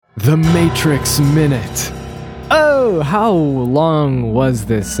The Matrix Minute. Oh, how long was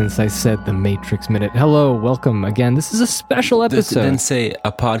this since I said The Matrix Minute? Hello, welcome again. This is a special episode. Then say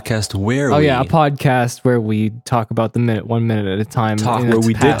a podcast where a podcast where we talk about the minute, 1 minute at a time. Where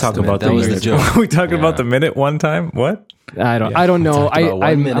we did talk about that was the joke. We talked about the minute one time? What? I don't know.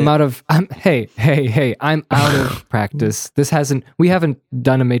 I'm out of hey, I'm out of practice. We haven't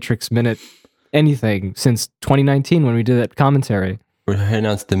done a Matrix Minute anything since 2019 when we did that commentary. We're going to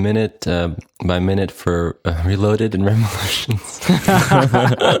announce the minute by minute for Reloaded and Revolutions.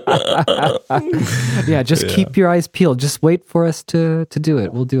 Yeah, just keep your eyes peeled. Just wait for us to do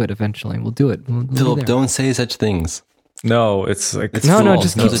it. We'll do it eventually. We'll do it. We'll Philip, don't say such things. No, it's like... Just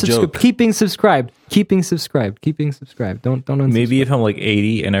keeping subscribed. Keeping subscribed. Don't unsubscribe. Maybe if I'm like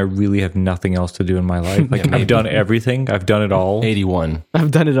 80 and I really have nothing else to do in my life. Like I've done everything. I've done it all. 81.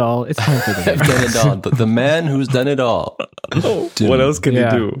 I've done it all. It's time for the I've done it all. The man who's done it all. What else can you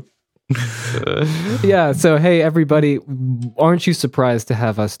do? Yeah, so hey everybody, aren't you surprised to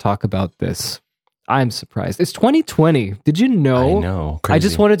have us talk about this? I'm surprised. It's 2020. Did you know? I know. Crazy. I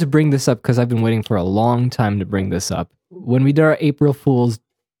just wanted to bring this up because I've been waiting for a long time to bring this up. When we did our April Fool's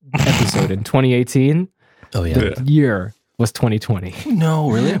episode in 2018, the year was 2020. No,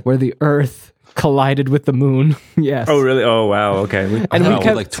 really? Where the Earth collided with the moon. Yes. Oh, really? Oh, wow. Okay. And we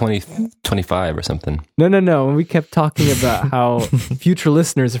kept like 2025 or something. No. And we kept talking about how future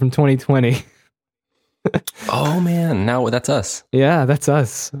listeners are from 2020. Oh man, now that's us. Yeah, that's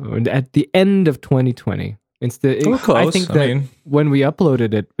us. At the end of 2020. We're close. I think that when we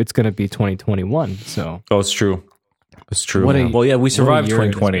uploaded it, it's going to be 2021. So. Oh, it's true. It's true. We survived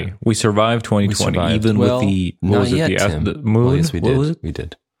 2020. We survived 2020, even with the moon. Well, yes, we did. What was it? We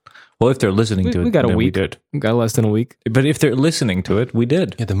did. Well, if they're listening to it, we got a week. We did. We got less than a week. But if they're listening to it, we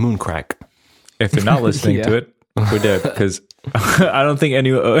did. Yeah, the moon crack. If they're not listening to it, we did. Because I don't think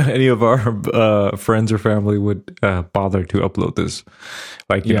any of our friends or family would bother to upload this.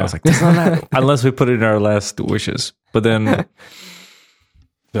 Like, you know, it's like, this unless we put it in our last wishes. But then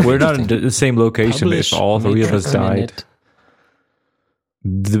we're not in the same location. If all three of us died,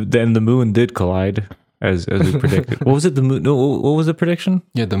 then the moon did collide. As we predicted. What was it? The moon? No, what was the prediction?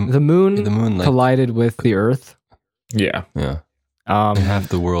 Yeah, the moon collided with the Earth. Yeah. And half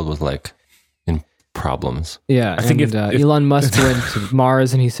the world was like in problems. Yeah, I think Elon Musk went to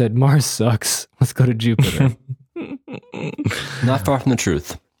Mars and he said, "Mars sucks. Let's go to Jupiter." Not far from the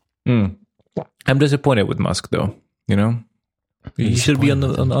truth. I'm disappointed with Musk, though. You know, he should be on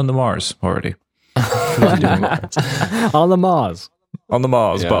the Mars already. On the Mars. On the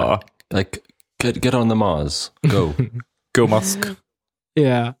Mars bar. Like. Get on the Mars. Go. Go Musk.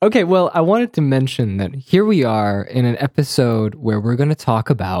 Yeah. Okay, well, I wanted to mention that here we are in an episode where we're going to talk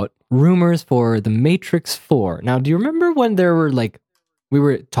about rumors for The Matrix 4. Now, do you remember when we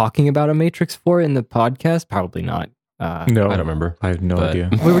were talking about a Matrix 4 in the podcast? Probably not. No. I don't remember. I have no idea.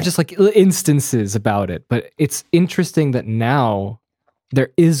 We were just like instances about it. But it's interesting that now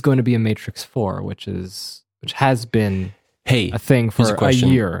there is going to be a Matrix 4, which has been... a thing for a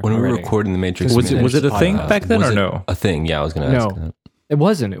year. When we were recording the Matrix, was it a thing back then or no? A thing, yeah. I was going to ask. No, it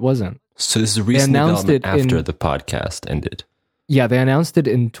wasn't. So this is a recent development after the podcast ended. Yeah, they announced it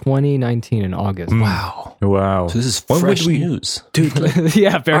in 2019 in August. Wow. So this is fresh news, dude.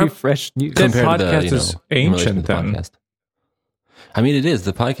 Yeah, very fresh news. That podcast is ancient. Then podcast. I mean, it is.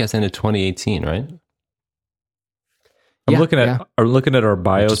 The podcast ended 2018, right? I'm looking at our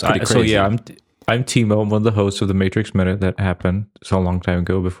bios. I'm Timo. I'm one of the hosts of the Matrix Minute that happened so long time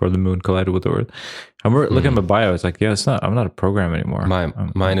ago before the moon collided with the Earth. I'm looking at my bio. It's like, I'm not a program anymore.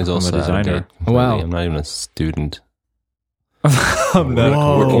 Mine is also a designer. Wow. I'm not even a student. I'm not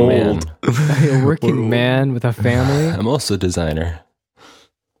a working man. A working man with a family. I'm also a designer.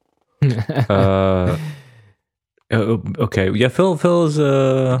 Okay. Yeah, Phil is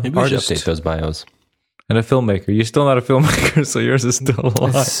a Maybe we should artist. update those bios. And a filmmaker. You're still not a filmmaker, so yours is still a lie.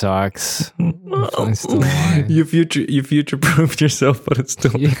 It sucks. It's still a lie. You future-proofed yourself, but it's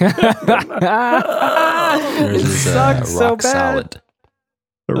still... Yours is sucks so rock bad. solid.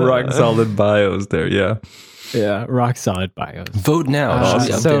 Rock solid bios there, yeah. Yeah, rock solid bios. Vote now. Should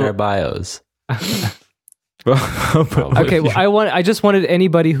we update our bios? Okay, well, I just wanted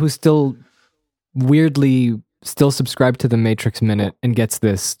anybody who's still weirdly... still subscribe to the Matrix Minute and gets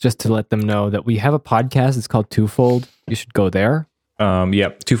this, just to let them know that we have a podcast. It's called Twofold. You should go there.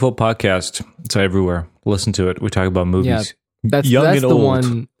 Twofold podcast. It's everywhere. Listen to it. We talk about movies. That's the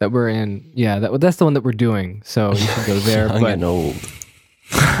one that we're in. Yeah, that's the one that we're doing. So you should go there. Young and old.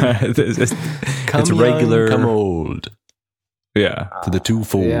 It's regular. Come old. Yeah. To the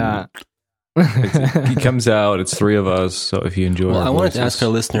Twofold. Yeah. He comes out. It's 3 of us. So if you enjoy, Well, our I wanted to voices- ask our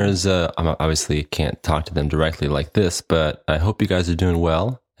listeners. I obviously can't talk to them directly like this, but I hope you guys are doing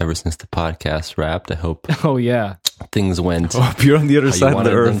well. Ever since the podcast wrapped, I hope Oh yeah. things went. I hope you're on the other you side of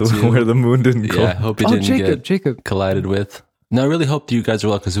wanted the Earth them to. where the moon didn't go. Yeah, I hope you Oh, didn't Jacob. get collided with. No, I really hope you guys are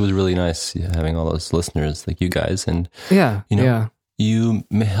well because it was really nice having all those listeners like you guys, and Yeah. You know, yeah. you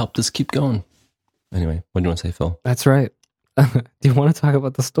helped us keep going. Anyway, what do you want to say, Phil? That's right. Do you want to talk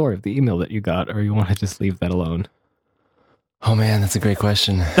about the story of the email that you got, or you want to just leave that alone? Oh man, that's a great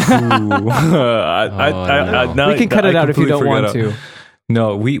question. Ooh. know. Now We can cut I it out if you completely don't want forgot. to.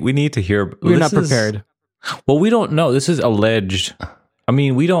 No, we need to hear. We're not This is- prepared. Well, we don't know. This is alleged. I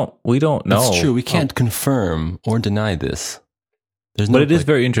mean, we don't know. It's true. We can't confirm or deny this. There's no, But it is like,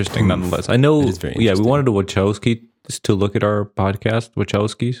 very interesting proof. nonetheless. I know. It is very Yeah, we interesting. wanted the Wachowskis to look at our podcast,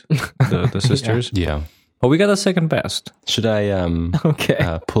 Wachowskis, the sisters. Yeah. Well, we got the second best. Should I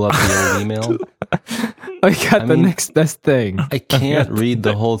Okay. pull up the old email? I got the mean- next best thing. I can't read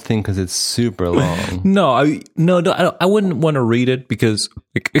the whole thing because it's super long. No, I wouldn't want to read it because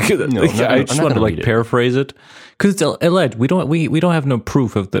I'm not I just want to gonna like read it. paraphrase it because it's alleged. We don't have no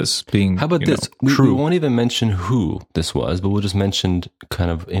proof of this being. How about you know, this? We true? won't even mention who this was, but we'll just mention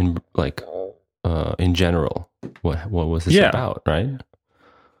kind of in general what was this Yeah. about, right?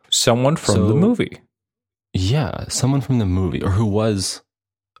 Someone from So- the movie. Yeah, someone from the movie or who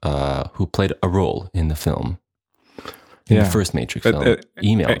played a role in the film. In Yeah. the first Matrix film,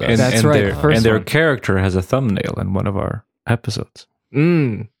 emailed us. And, That's and right, Their, the first and their one. character has a thumbnail in one of our episodes. There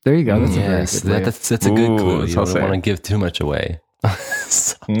you go. That's Yes, a very good way. that's a good Ooh, clue. that's You what don't I'm want to saying. give too much away.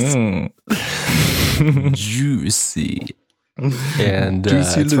 Juicy. And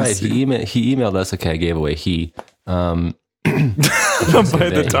Juicy that's right. Lucy. He emailed us. Okay, I gave away he. By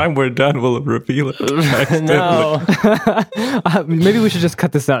the time we're done, we'll reveal it. No. Maybe we should just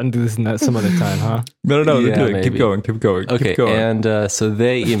cut this out and do this some other time, huh? No, Yeah, do it. maybe. Keep going. Okay, Keep going. and so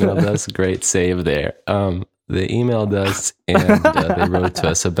they emailed us. Great save there. They emailed us and they wrote to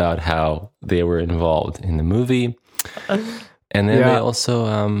us about how they were involved in the movie, and then they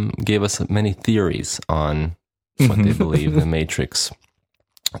also gave us many theories on what they believe the Matrix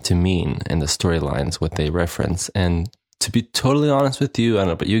to mean and the storylines, what they reference. And to be totally honest with you, I don't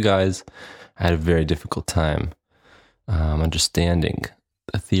know about you guys, I had a very difficult time understanding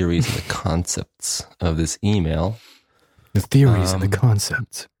the theories and the concepts of this email. The theories and the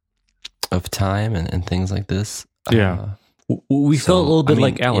concepts. Of time and things like this. Yeah. We so, felt a little bit I mean,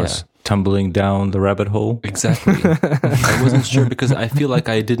 like Alice tumbling down the rabbit hole. Exactly. I wasn't sure because I feel like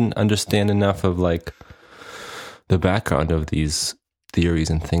I didn't understand enough of like the background of these theories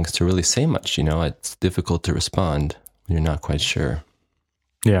and things to really say much. You know, it's difficult to respond when you're not quite sure.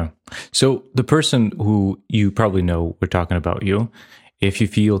 Yeah. So the person who you probably know, we're talking about you. If you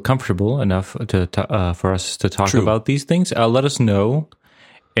feel comfortable enough to for us to talk True. about these things, let us know,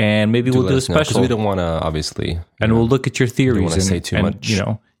 and maybe we'll do a because special. we don't want to obviously, and we'll look at your theories wanna and say too and, much. you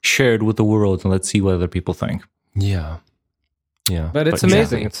know, share it with the world, and let's see what other people think. yeah. But it's But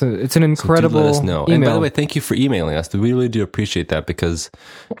amazing. exactly. It's an incredible So do let us know. email. And by the way, thank you for emailing us. We really do appreciate that because,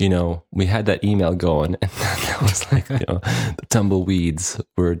 you know, we had that email going and that was like, you know, the tumbleweeds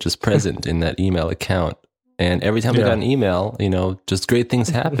were just present in that email account. And every time we got an email, you know, just great things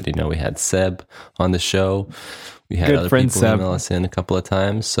happened. You know, we had Seb on the show. We had Good other friend people Seb. email us in a couple of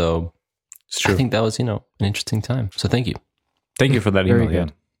times. So It's true. I think that was, you know, an interesting time. So thank you. Thank you for that Very email. Yeah.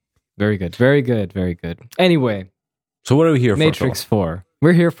 good. Very good. Very good. Very good. Anyway, So what are we here for? Matrix 4.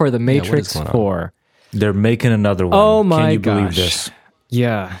 We're here for the what is Matrix going on? 4. They're making another one. Oh my Can you believe gosh. this?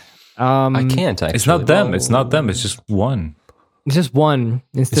 Yeah. I can't actually. It's not them. It's not them. It's just one. It's just one.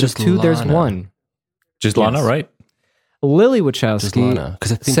 Instead of just two, there's Lana. one. Just Lana, Yes. right? Lily Just Wachowski Lana.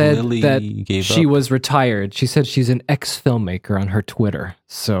 Because I think said Lily that gave she up. was retired. She said she's an ex-filmmaker on her Twitter.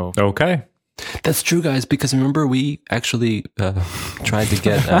 So Okay. That's true, guys, because remember we actually tried to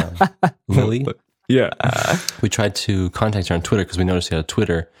get Lily. Yeah. We tried to contact her on Twitter because we noticed she had a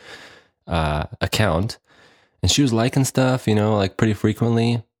Twitter account. And she was liking stuff, you know, like pretty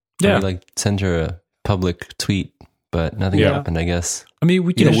frequently. Yeah. We like send her a public tweet, but nothing Yeah. happened, I guess. I mean,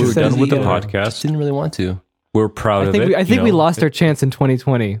 we, You know, we she were says done with the just podcast. didn't really want to. We're proud I of think it. I think you we know. lost our chance in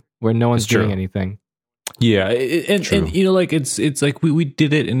 2020 where no one's It's true. doing anything. Yeah, True. and you know, like it's like we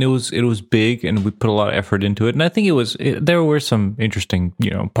did it, and it was big, and we put a lot of effort into it, and I think there were some interesting, you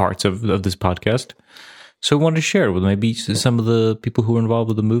know, parts of this podcast. So we wanted to share it with maybe some of the people who were involved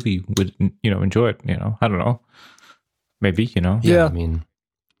with the movie would, you know, enjoy it. You know, I don't know, maybe, you know. Yeah. I mean,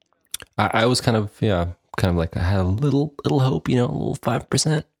 I was kind of like I had a little hope, you know, a little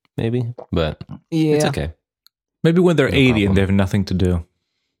 5% maybe, but Yeah. it's okay. Maybe when they're No 80 problem. and they have nothing to do.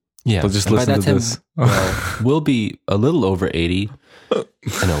 Yeah. They'll just and listen by that to time, this. well, we'll be a little over 80. No,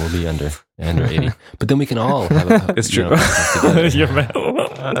 we'll be under 80. But then we can all have a It's true.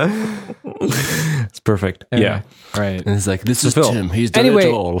 It's perfect. Yeah. Right. And it's like, this is Phil. Tim. He's done Anyway,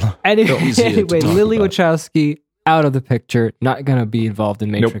 it all. Anyway, to talk Lily about. Wachowski out of the picture, not going to be involved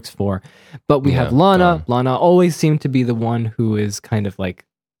in Matrix 4. But we have Lana. gone. Lana always seemed to be the one who is kind of like,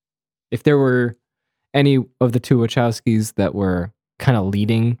 if there were any of the two Wachowskis that were kind of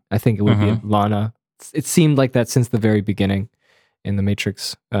leading, I think it would be Lana. It seemed like that since the very beginning in the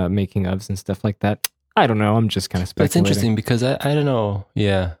Matrix making ofs and stuff like that. I don't know. I'm just kind of speculating. That's interesting because I don't know.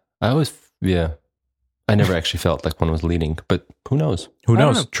 Yeah. I never actually felt like one was leading, but who knows? Who I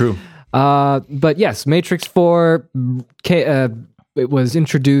don't knows? know. True. But yes, Matrix 4, it was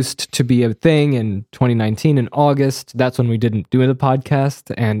introduced to be a thing in 2019 in August. That's when we didn't do the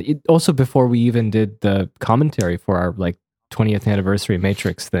podcast. And also before we even did the commentary for our 20th anniversary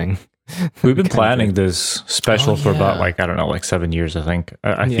Matrix thing. We've been planning this special for about 7 years, I think.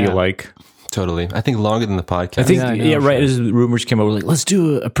 I feel like. Totally. I think longer than the podcast. I think, right. As rumors came out, we're like, let's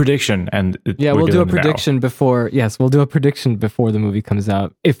do a prediction. And we'll do a prediction before the movie comes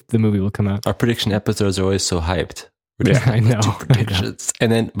out, if the movie will come out. Our prediction episodes are always so hyped. Yeah, I know. Predictions. And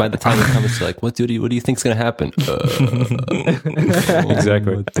then by the time it comes, it's like, what do you think is going to happen?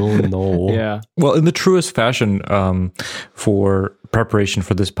 Exactly. I don't know. Yeah. Well, in the truest fashion, for preparation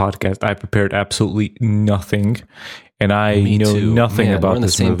for this podcast, I prepared absolutely nothing. And I know nothing about we're on the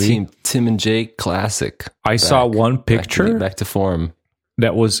this same movie. Team. Tim and Jake, classic. I saw one picture back to form.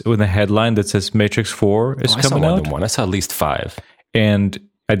 that was with a headline that says Matrix 4 is coming out. I saw at least 5. And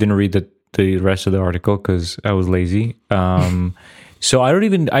I didn't read the rest of the article because I was lazy. So I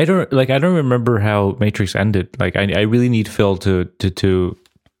don't remember how Matrix ended. Like I really need Phil to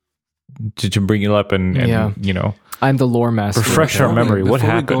bring it up and I'm the lore master. refresh our memory. What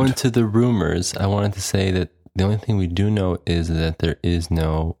happened? Before we go into the rumors, I wanted to say that the only thing we do know is that there is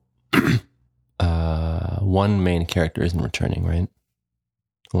no one main character isn't returning, right?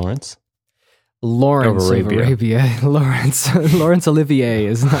 Lawrence Lawrence of Arabia. Lawrence Olivier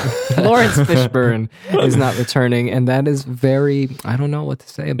is not. Lawrence Fishburne is not returning, and that is very. I don't know what to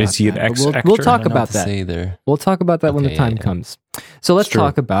say about. Is he an that. ex-actor? We'll talk about that. Either. We'll talk about that when the time comes. So let's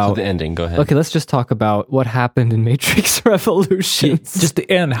talk about the ending. Go ahead. Okay, let's just talk about what happened in Matrix Revolutions. Just the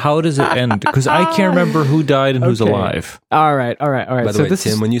end. How does it end? Because I can't remember who died and who's alive. All right. By the way,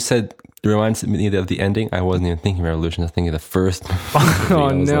 Tim, when you said it reminds me of the ending, I wasn't even thinking Revolution. I was thinking of the first movie. Oh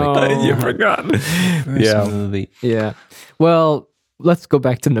no, you forgot. Movie. Yeah. Well, let's go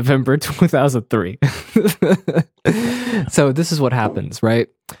back to November 2003. So this is what happens, right?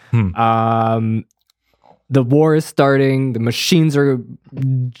 The war is starting. The machines are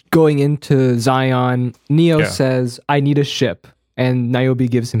going into Zion. Neo says, I need a ship. And Niobe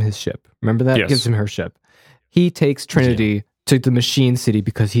gives him his ship. Remember that? Yes. Gives him her ship. He takes Trinity to the machine city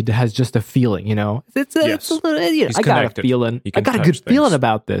because he has just a feeling, It's a little, I got connected. a feeling. He I can got a touch good feeling things.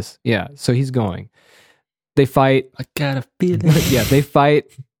 about this. Yeah. So he's going. They fight. I got a feeling. Yeah, they fight.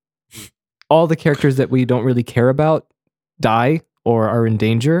 All the characters that we don't really care about die or are in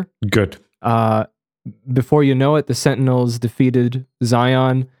danger. Good. Before you know it, the Sentinels defeated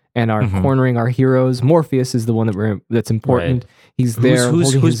Zion and are cornering our heroes. Morpheus is the one that's important. Right. He's there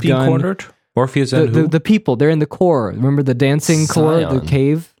holding who's his being gun. cornered? Morpheus and who? The people. They're in the core. Remember the dancing core, the Zion.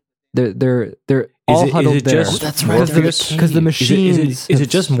 cave. They're all huddled it there. just that's right. Morpheus? Because the machines. Is it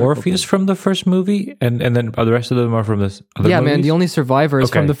just Morpheus from the first movie, and then the rest of them are from this other Yeah, movies? man. The only survivors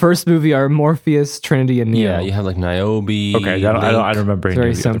from the first movie are Morpheus, Trinity, and Neo. Yeah, you have like Niobe. Okay, I don't remember any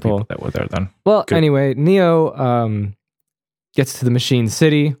Very of the other simple. people that were there then. Well, Good. anyway, Neo gets to the machine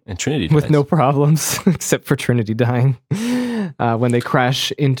city and Trinity with dies. no problems, except for Trinity dying when they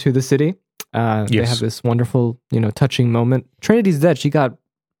crash into the city. They have this wonderful, touching moment. Trinity's dead. She got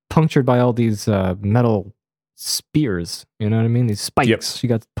punctured by all these metal spears. You know what I mean? These spikes. Yep. She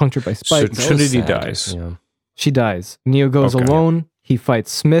got punctured by spikes. So Trinity sad. dies. Yeah. She dies. Neo goes Okay. alone. He fights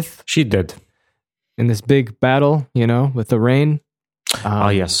Smith She did. in this big battle, with the rain.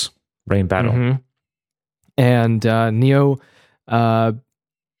 Yes. Rain battle. Mhm. And Neo,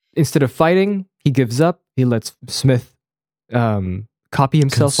 instead of fighting, he gives up. He lets Smith copy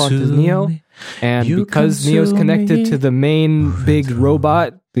himself onto Neo. And because Neo's connected to the main big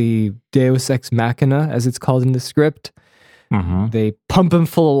robot, the Deus Ex Machina, as it's called in the script, they pump him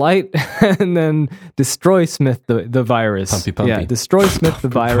full of light and then destroy Smith the virus. Pumpy. Yeah, destroy Smith the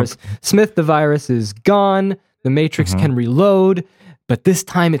virus. Smith the virus is gone. The Matrix can reload. But this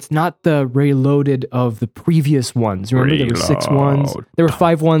time, it's not the Reloaded of the previous ones. Remember, there were 6 ones. There were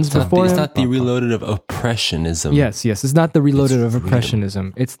 5 ones before. It's not the Reloaded of Oppressionism. Yes. It's not the Reloaded of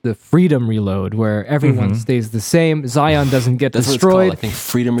Oppressionism. It's the Freedom Reload, where everyone stays the same. Zion doesn't get destroyed. What it's called. I think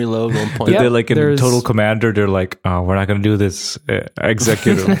Freedom Reload. 1.0. They're like in Total Commander. They're like, oh, we're not going to do this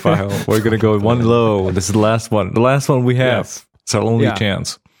executive file. We're going to go one low. This is the last one. The last one we have. Yes. It's our only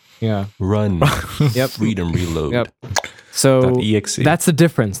chance. Yeah. Run. Yep. Freedom Reload. Yep. So that's the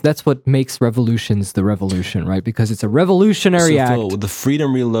difference. That's what makes revolutions the revolution, right? Because it's a revolutionary act. Phil, the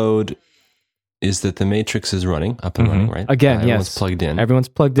Freedom Reload is that the Matrix is running, up and running, right? Again, Everyone's plugged in. Everyone's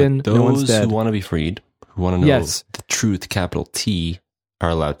plugged in. Those no one's dead. who want to be freed, who want to know the truth, capital T, are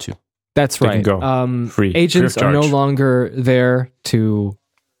allowed to. That's they right. Can go free. Agents are no longer there to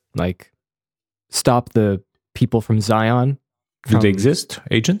stop the people from Zion. Do they exist,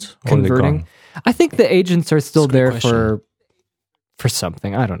 agents? Converting. I think the agents are still there for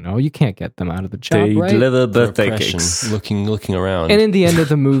something. I don't know. You can't get them out of the job, they right? deliver birthday cakes. Looking around. And in the end of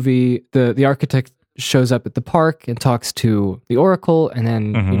the movie, the architect shows up at the park and talks to the Oracle, and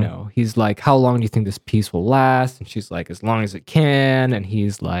then he's like, "How long do you think this peace will last?" And she's like, "As long as it can." And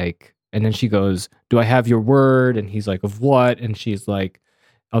he's like, and then she goes, "Do I have your word?" And he's like, "Of what?" And she's like,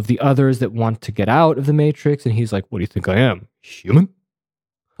 "Of the others that want to get out of the Matrix." And he's like, "What do you think I am? Human?"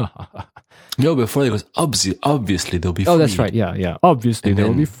 No, before they goes, obviously they'll be freed. Oh, that's right. Yeah. Obviously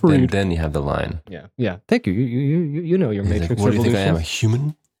they'll be freed. Then you have the line. Yeah. Thank you. You know your Matrix. Like, what do you think I am, a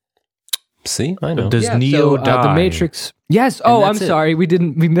human? See, I know. Does Neo die? The Matrix. Yes. Oh, I'm sorry. We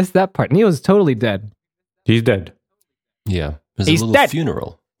missed that part. Neo's totally dead. He's dead. Yeah. There's a little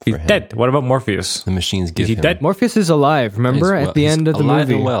funeral. He's dead. What about Morpheus? The machines give him. Dead? Morpheus is alive. Remember at the end of the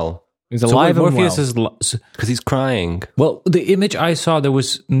movie. And well. He's alive and Morpheus well. is because he's crying. Well, the image I saw, there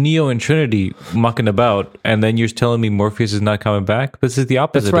was Neo and Trinity mucking about, and then you're telling me Morpheus is not coming back. This is the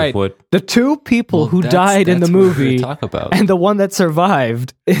opposite That's right. of what the 2 people who died in the movie, talk about. and the one that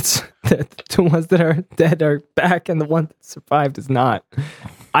survived. It's the 2 ones that are dead are back, and the one that survived is not.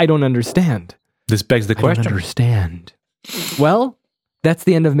 I don't understand. This begs the question. I don't understand. Well, that's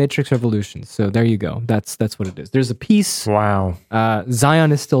the end of Matrix Revolutions. So there you go. That's what it is. There's a piece. Wow.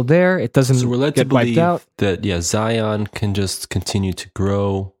 Zion is still there. It doesn't so we're led get to wiped believe out. That Zion can just continue to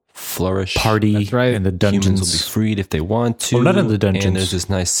grow, flourish, party. That's right. In the dungeons. Humans will be freed if they want to. Well, not in the dungeons. And there's this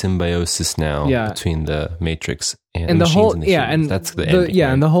nice symbiosis now between the Matrix and the the machines whole and the humans. and that's the ending. Yeah,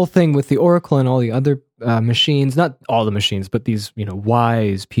 right? and the whole thing with the Oracle and all the other machines, not all the machines, but these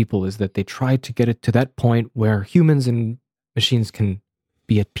wise people, is that they tried to get it to that point where humans and machines can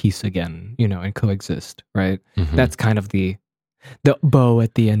be at peace again, and coexist, right? Mm-hmm. That's kind of the bow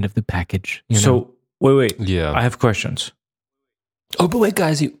at the end of the package. So wait. Yeah. I have questions. Oh, but wait,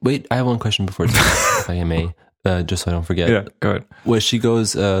 guys, I have one question before, if I may, just so I don't forget. Yeah, go ahead. Where she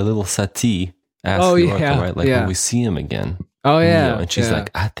goes, little Sati asks the Oracle, right? Like, will we see him again? Oh, yeah. And she's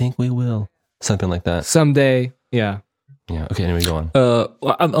like, I think we will. Something like that. Someday, yeah. Yeah. Okay, anyway, go on.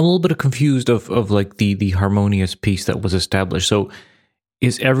 I'm a little bit confused of like the harmonious piece that was established. So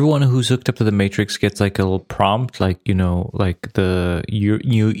is everyone who's hooked up to the Matrix gets like a little prompt, like, like the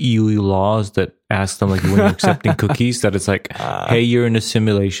EU laws that ask them, like, when you're accepting cookies, that it's like, hey, you're in a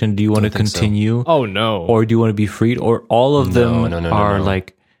simulation. Do you want to continue? So. Oh, no. Or do you want to be freed? Or all of them are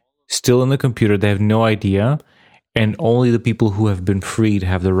like still in the computer. They have no idea. And only the people who have been freed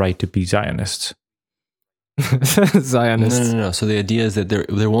have the right to be Zionists. Zionists. No. So the idea is that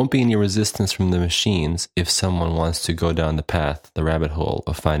there won't be any resistance from the machines if someone wants to go down the rabbit hole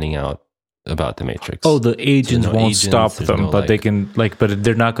of finding out about the Matrix. Oh, the agents won't stop them, but they can but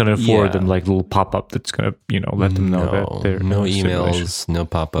they're not going to afford them like a little pop up that's going to let them know that they're no emails, no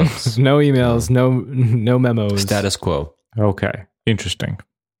pop ups, no emails, no memos. Status quo. Okay, interesting.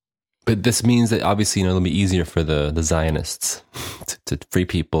 But this means that obviously, it'll be easier for the Zionists to free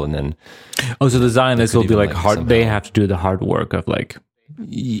people, and then so the Zionists will be like hard. Somehow. They have to do the hard work of like,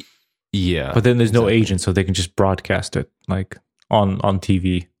 yeah. But then there's no agent, so they can just broadcast it like on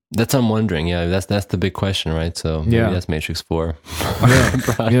TV. That's what I'm wondering. Yeah, that's the big question, right? So maybe that's Matrix 4.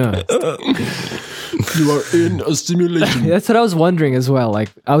 Yeah. You are in a simulation. That's what I was wondering as well. Like,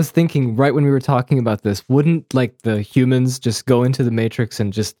 I was thinking right when we were talking about this, wouldn't like the humans just go into the Matrix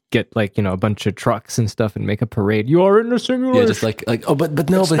and just get like, a bunch of trucks and stuff and make a parade? You are in a simulation. Yeah, just like but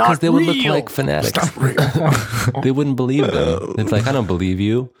no, it's because they would look like fanatics. They wouldn't believe them. It's like, I don't believe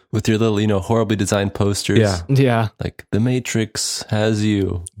you with your little, horribly designed posters. Yeah. Like, the Matrix has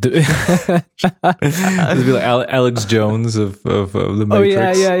you. It'd be like Alex Jones of the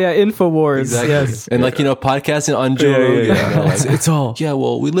Matrix. yeah. Infowars. Exactly. Yes. And like, podcasting on Joe Rogan. Like, It's all. yeah,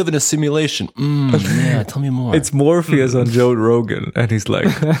 well, we live in a simulation. Yeah, tell me more. It's Morpheus on Joe Rogan, and he's like,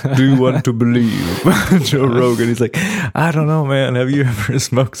 "Do you want to believe?" Joe Rogan, he's like, "I don't know, man. Have you ever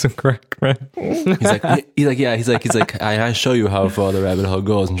smoked some crack, man?" He's like, I show you how far the rabbit hole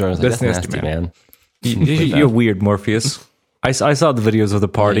goes. And Jordan's like, that's nasty, man. You're weird, Morpheus. I saw the videos of the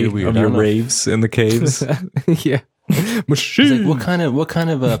party you're weird. of your raves in the caves. Yeah. He's like, what kind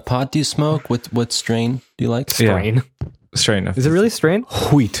of pot do you smoke? What strain do you like? Strain. Strain of Is it really strain?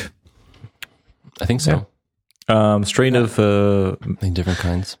 wheat. I think so. Strain of. Like different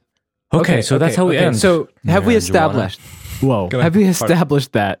kinds. Okay, so that's how we end. So have we Marijuana. established? Whoa. Go ahead. Have we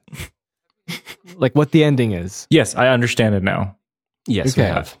established that? Like what the ending is? Yes, I understand it now. Yes, we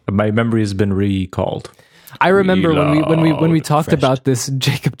Okay. have. My memory has been recalled. I remember when we Reload. talked about this,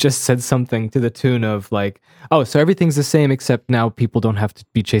 Jacob just said something to the tune of like, "Oh, so everything's the same except now people don't have to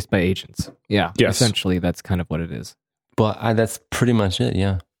be chased by agents." Yeah, Yes. essentially that's kind of what it is. But that's pretty much it,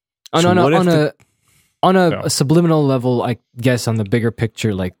 yeah. On No. a subliminal level, I guess on the bigger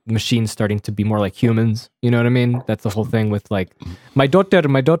picture, like machines starting to be more like humans. You know what I mean? That's the whole thing with like my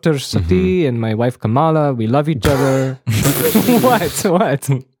daughter Sati and my wife Kamala. We love each other. What?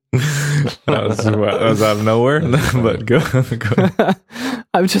 That was out of nowhere, but go.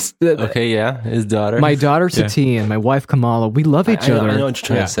 I'm just Okay, yeah. His daughter. my daughter Sati and my wife Kamala. We love each I know- other. I know what you're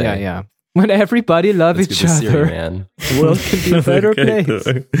trying to say. Yeah. When everybody love Let's each get this Siri, other, man. the world can be a better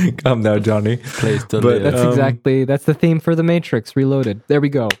place. Calm down, Johnny. Place to But live. That's the theme for the Matrix Reloaded. There we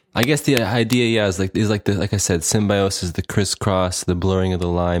go. I guess the idea, yeah, is like I said, symbiosis, the crisscross, the blurring of the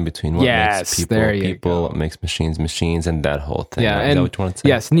line between what Yes, makes there you people, go. what makes machines, and that whole thing. Yeah, right? Is and that what you want to say?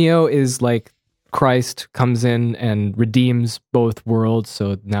 yes, Neo is like Christ comes in and redeems both worlds.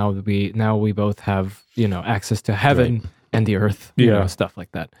 So now we both have access to heaven and the earth. Yeah. Stuff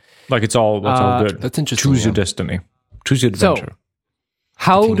like that. Like it's all good. That's interesting. Choose your yeah. destiny. Choose your So- adventure.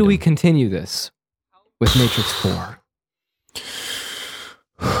 How do kingdom. we continue this with Matrix 4?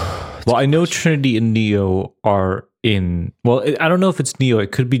 Well, I know Trinity and Neo are in. Well, I don't know if it's Neo.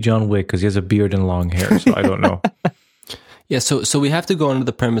 It could be John Wick because he has a beard and long hair. So I don't know. Yeah, so we have to go under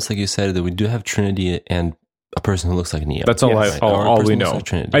the premise, like you said, that we do have Trinity and a person who looks like Neo. That's all. Yes. Or a All person we who looks know. like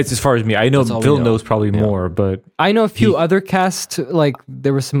Trinity. It's as far as me. I know That's all we Phil know. knows probably Yeah. more, but I know a few other cast, like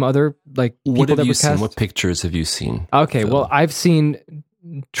there were some other like people What have that you were seen? cast. What pictures have you seen? Okay, well, I've seen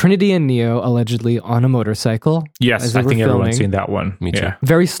Trinity and Neo allegedly on a motorcycle. yes, as they I were think everyone's filming. seen that one. Me too. Yeah.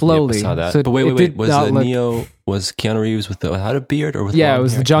 Very Yep, I slowly. saw that. So but wait. it did Was not look- Neo, was Keanu Reeves without a beard or with Yeah, long it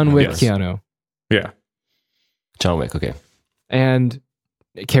was hair? the John Wick Yes. Keanu Yeah. John Wick, okay. and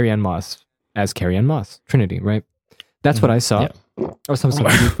Carrie Ann Moss as Carrie Ann Moss. Trinity, right? That's what I saw. Yeah. I was some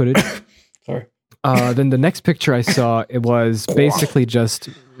video footage. Sorry. Then the next picture I saw, it was basically just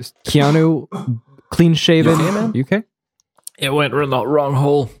Keanu clean shaven. You okay, man? You okay? It went in the wrong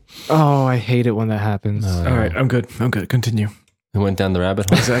hole. Oh, I hate it when that happens. Oh, All right, I'm good. Continue. It went down the rabbit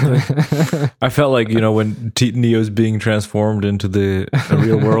hole. Exactly. I felt like when Neo's being transformed into the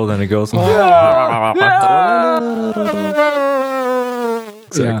real world, and it goes.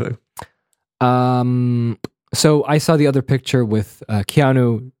 Exactly. So I saw the other picture with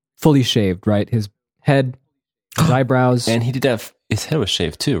Keanu fully shaved, right? His head, his eyebrows, And he did have, his head was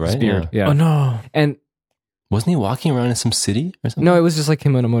shaved too, right? his beard. Yeah. Oh no! And Wasn't he walking around in some city or something? no, it was just like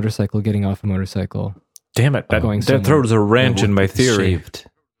him on a motorcycle, getting off a motorcycle. Damn it! That, Going that somewhere. throws a wrench in my With his theory. Shaved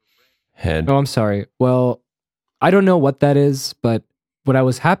head. Oh, I'm sorry. Well, I don't know what that is, but what I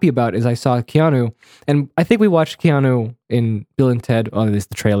was happy about is I saw Keanu, and I think we watched Keanu in Bill and Ted. Oh, this is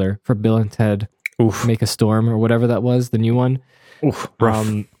the trailer for Bill and Ted Oof. Make a Storm or whatever that was, the new one. Oof. Rough.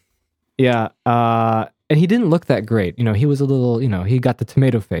 Yeah. And he didn't look that great. He was a little, he got the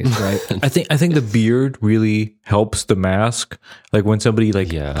tomato face, right? I think the beard really helps the mask. Like when somebody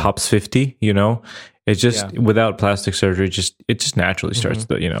Yeah. pops 50, it's just without plastic surgery, it just naturally starts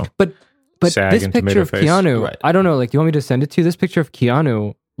to But sag this and picture tomato of face. Keanu, Right. I don't know, like, you want me to send it to you? This picture of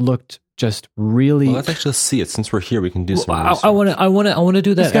Keanu looked just really. Well, let's actually see it. Since we're here, we can do some I research. want to do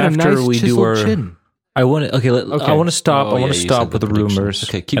he's that got a after nice we do chiseled our. chin. I want to. Okay, I want to stop. Oh, I want yeah, to you stop said with the the predictions. rumors.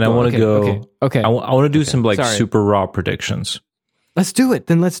 Okay, keep and going. I want to go. Okay. I want to do some Sorry. super raw predictions. Let's do it.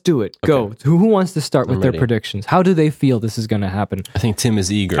 Then let's do it. Go. Who wants to start with their ready. predictions? How do they feel this is going to happen? I think Tim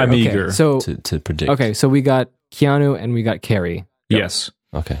is eager. I'm Okay, eager. So, to predict. okay, so we got Keanu and we got Carrie. Yes.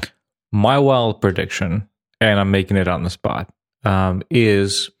 Okay. My wild prediction, and I'm making it on the spot,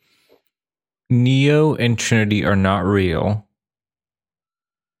 is Neo and Trinity are not real.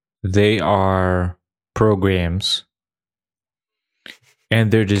 They are programs. and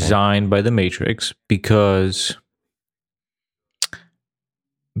they're designed by the Matrix because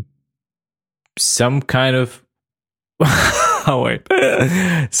some kind of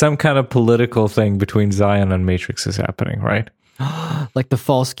some kind of political thing between Zion and Matrix is happening, right? Like the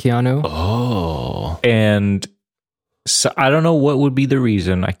false Keanu. Oh, and so I don't know what would be the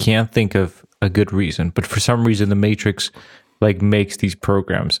reason. I can't think of a good reason, but for some reason the Matrix like makes these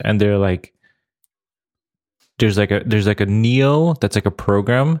programs, and they're like, there's like a Neo that's like a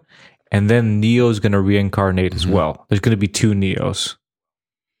program, and then Neo's going to reincarnate as well. There's going to be two Neos.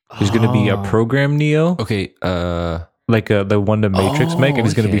 There's going to be a program Neo. Okay. Like the one the Matrix make, and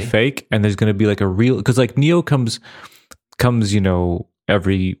it's going to be fake. And there's going to be like a real, because like Neo comes,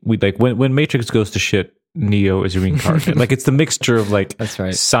 every week. Like when Matrix goes to shit, Neo is reincarnated. Like it's the mixture of like that's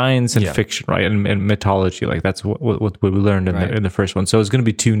right. science and fiction, right? And mythology. Like that's what we learned in the first one. So it's going to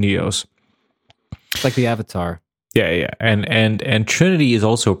be two Neos. It's like the Avatar. Yeah. And Trinity is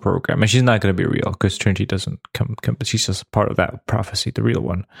also a program, and she's not going to be real because Trinity doesn't come. She's just part of that prophecy, the real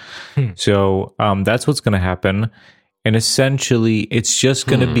one. So that's what's going to happen, and essentially, it's just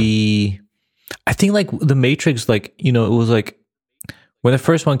going to be. I think like the Matrix, like it was like when the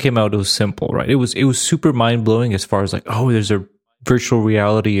first one came out, it was simple, right? It was super mind blowing as far as like, oh, there's a virtual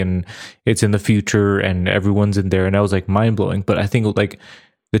reality and it's in the future and everyone's in there, and that was like mind blowing. But I think like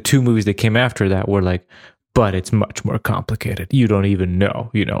the two movies that came after that were like, but it's much more complicated. You don't even know,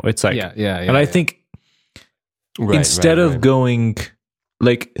 it's like, and I think instead of going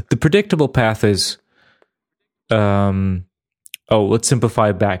like the predictable path is, let's simplify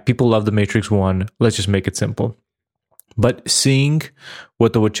it back. People love the Matrix 1. Let's just make it simple. But seeing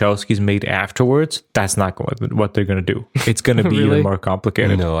what the Wachowskis made afterwards, that's not what they're going to do. It's going to be Really? even more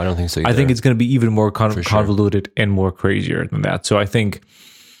complicated. No, I don't think so either. I think it's going to be even more convoluted and more crazier than that. So I think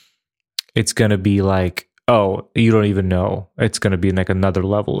it's going to be like, oh, you don't even know. It's going to be like another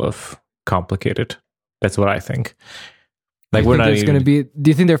level of complicated. That's what I think. Like we're not even going to be.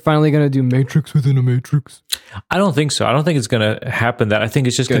 Do you think they're finally going to do Matrix within a Matrix? I don't think so. I don't think it's going to happen. That I think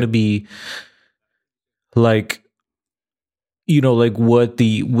it's just going to be like, like with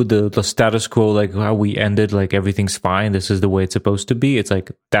the status quo, like how we ended, like everything's fine. This is the way it's supposed to be. It's like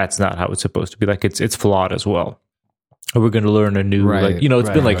that's not how it's supposed to be. Like it's flawed as well. We're going to learn a new, it's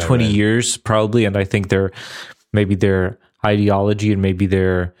been like 20 years probably, and I think their ideology and maybe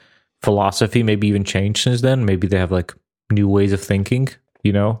their philosophy maybe even changed since then. Maybe they have like new ways of thinking,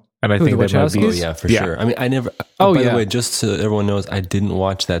 and I think that might be. Oh yeah, for sure. I mean, I never. By the way, just so everyone knows, I didn't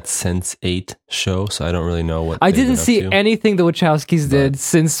watch that Sense8 show, so I don't really know what. I didn't see anything the Wachowskis did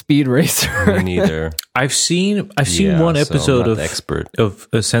since Speed Racer. Me neither. I've seen one episode of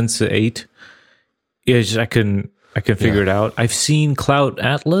Sense8. Is I can figure it out. I've seen Cloud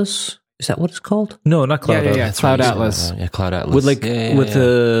Atlas. Is that what it's called? No, not Cloud Atlas. Yeah, Cloud Atlas. Yeah, Cloud Atlas.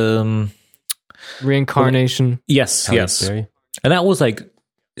 With reincarnation. Yes. And that was like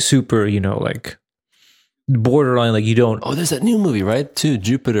super, like borderline, like you don't. Oh, there's that new movie, right? Too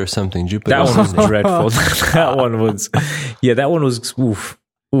Jupiter or something. Jupiter. That one was dreadful. That one was.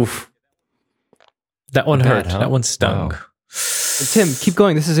 Oof. That one hurt. Huh? That one stung. Wow. Tim, keep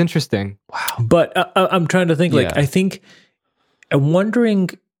going. This is interesting. Wow. But I'm trying to think. Like I'm wondering.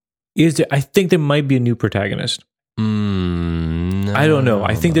 I think there might be a new protagonist. No, I don't know.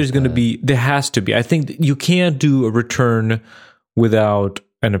 I think there's going to be. There has to be. I think you can't do a return without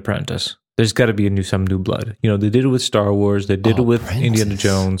an apprentice. There's got to be some new blood. They did it with Star Wars. They did it with Indiana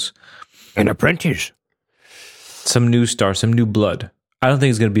Jones. An apprentice. Some new star, some new blood. I don't think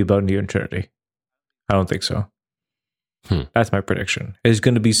it's going to be about Neo and Trinity. I don't think so. That's my prediction. It's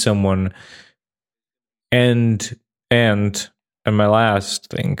going to be someone. And my last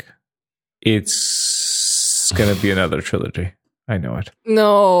thing, it's going to be another trilogy. I know it.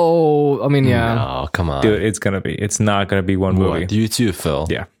 No, I mean, yeah. No, come on. Dude, it's going to be. It's not going to be one movie. You too, Phil.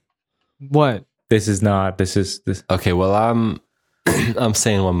 Yeah. What? This is not. This is. Okay, well, I'm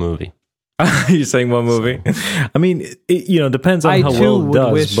saying one movie. You're saying one movie? I mean, it depends on how well it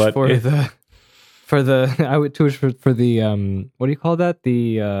does. But I would wish for the what do you call that?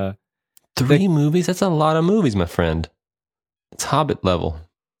 The 3 movies? That's a lot of movies, my friend. It's Hobbit level.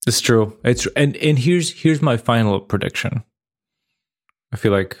 It's true. It's and here's my final prediction. I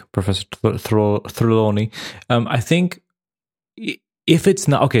feel like Professor Trelawney. I think if it's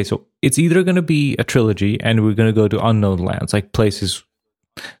not okay, so it's either going to be a trilogy, and we're going to go to unknown lands, like places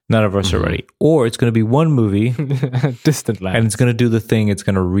none of us are ready, or it's going to be one movie, distant lands, and it's going to do the thing. It's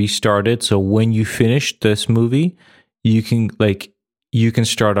going to restart it. So when you finish this movie, you can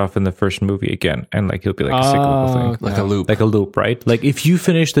start off in the first movie again, and like it'll be like a cyclical thing, like a loop, right? Like if you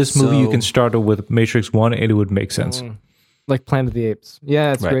finish this movie, you can start it with Matrix 1, and it would make sense. Like Planet of the Apes.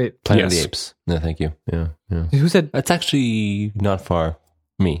 Yeah, it's great. Planet of the Apes. No, thank you. Yeah. Who said that's actually not far?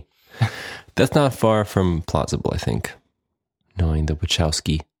 Me. That's not far from plausible, I think. Knowing the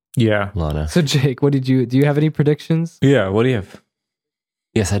Wachowski. Yeah. Lana. So Jake, do you have any predictions? Yeah, what do you have?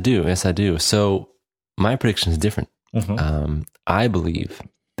 Yes, I do. So my prediction is different. Mm-hmm. I believe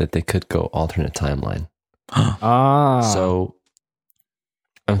that they could go alternate timeline. So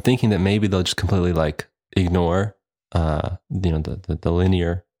I'm thinking that maybe they'll just completely like ignore, the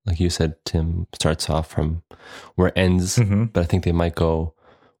linear, like you said, Tim, starts off from where it ends. Mm-hmm. But I think they might go,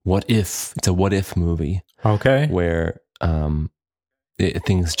 what if? It's a what if movie. Okay. Where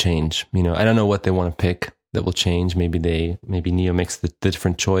things change. I don't know what they want to pick that will change. Maybe Neo makes the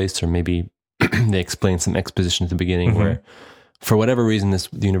different choice, or maybe they explain some exposition at the beginning where, for whatever reason, the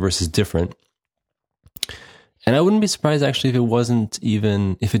universe is different. And I wouldn't be surprised actually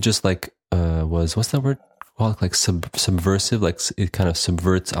if it just like was, what's that word called? Like subversive, like it kind of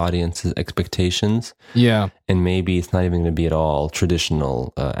subverts audiences' expectations. Yeah. And maybe it's not even going to be at all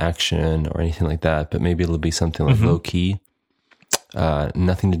traditional action or anything like that, but maybe it'll be something like low key.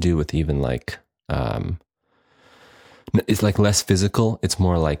 Nothing to do with even like, it's like less physical. It's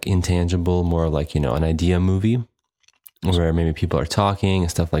more like intangible, more like, an idea movie where maybe people are talking and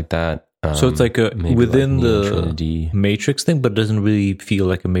stuff like that. So it's like within like the Trinity. Matrix thing, but it doesn't really feel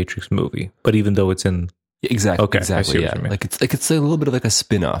like a Matrix movie. But even though it's in exactly, okay, exactly, I see yeah. what you mean. It's a little bit of like a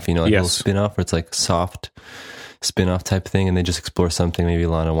spin-off, like a little spin-off where it's like soft spin-off type thing, and they just explore something. Maybe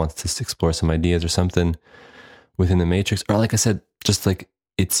Lana wants to explore some ideas or something within the Matrix, or like I said, just like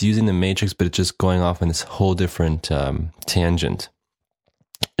it's using the Matrix, but it's just going off on this whole different tangent.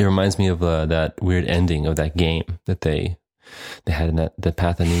 It reminds me of that weird ending of that game that they had in the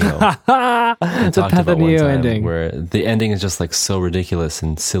Path of Neo. The Path of Neo ending, where the ending is just like so ridiculous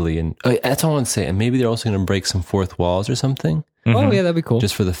and silly, and that's all I want to say. And maybe they're also going to break some fourth walls or something. Oh yeah, that'd be cool.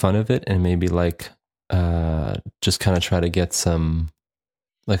 Just for the fun of it, and maybe like just kind of try to get some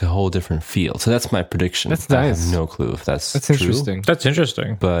like a whole different feel. So that's my prediction. That's nice. I have no clue if that's true, interesting. That's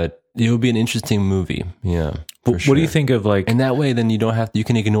interesting. But it would be an interesting movie. Yeah. What do you think of like? And that way, then you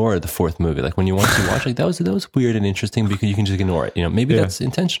can ignore the fourth movie. Like when you want to watch, like that was weird and interesting because you can just ignore it. Maybe that's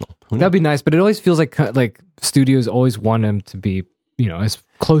intentional. That'd be nice, but it always feels like studios always want them to be, as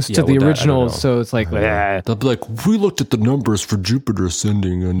close to the original. So it's like, they'll be like, we looked at the numbers for Jupiter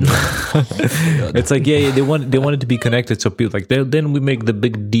ascending, and it's like, they want it to be connected. So people like, then we make the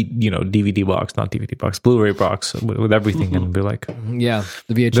big DVD box, not DVD box, Blu-ray box with everything, and be like, the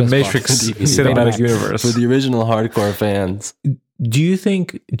VHS the Matrix cinematic universe for the original hardcore fans. Do you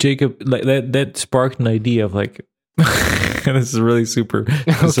think, Jacob, like that sparked an idea of like? This is really super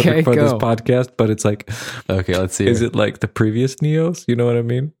specific for this podcast, but it's like, okay, let's see. Is it like the previous Neos? You know what I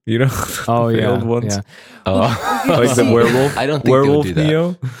mean? The old ones. Yeah. Like the werewolf. I don't think werewolf do that.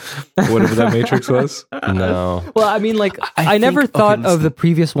 Neo, whatever that Matrix was. No. Well, I mean, like I never thought of the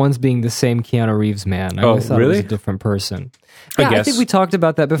previous ones being the same Keanu Reeves man. I always thought it was a different person. Yeah, I think we talked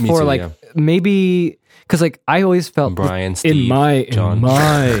about that before. Too, maybe. Because like I always felt Brian, Steve, in my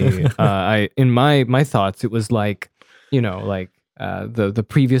thoughts, it was like the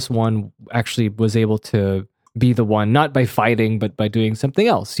previous one actually was able to be the one, not by fighting, but by doing something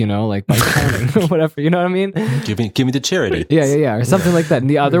else, like by counting or whatever, you know what I mean? Give me the charity. Yeah, or something like that. And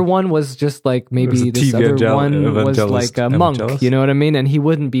the other one was just like maybe this other one was like a monk, you know what I mean? And he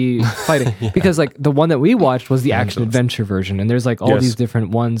wouldn't be fighting because like the one that we watched was the action adventure version, and there's like all these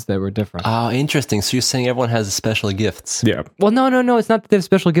different ones that were different. Oh, interesting. So you're saying everyone has special gifts? Yeah. Well, no. It's not that they have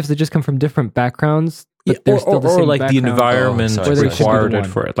special gifts; they just come from different backgrounds. But or like the environment required it one.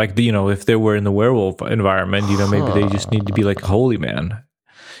 for it. Like if they were in the werewolf environment, maybe they just need to be like a holy man.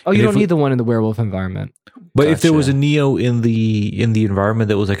 Oh, you don't need the one in the werewolf environment. But if there was a Neo in the environment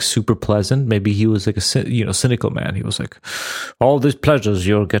that was like super pleasant, maybe he was like a cynical man. He was like, all these pleasures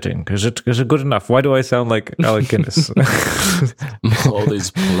you're getting, is it good enough? Why do I sound like Alec Guinness? All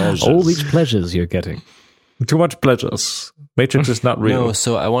these pleasures you're getting. Too much pleasures. Matrix is not real. No,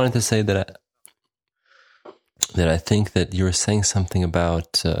 so I wanted to say that I think that you were saying something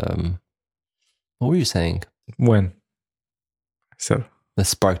about what were you saying? When? So that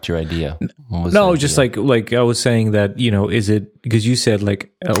sparked your idea. Just like I was saying that, is it because you said like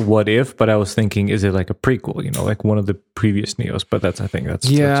what if, but I was thinking, is it like a prequel, like one of the previous Neos? But I think that's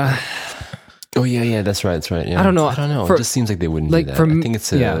oh yeah, that's right. Yeah. I don't know. It just seems like they wouldn't do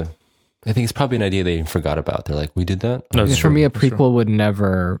that. I think it's probably an idea they forgot about. They're like, we did that. No, for me, a prequel would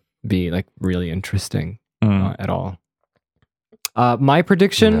never be like really interesting at all. My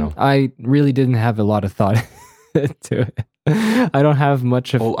prediction, I really didn't have a lot of thought to it. I don't have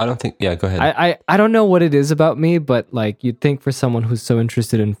much of. Oh, I don't think. Yeah, go ahead. I don't know what it is about me, but like you'd think for someone who's so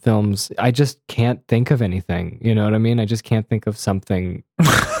interested in films, I just can't think of anything. You know what I mean? I just can't think of something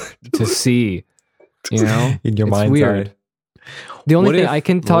to see. You know, in your it's mind's weird. eye. The only thing I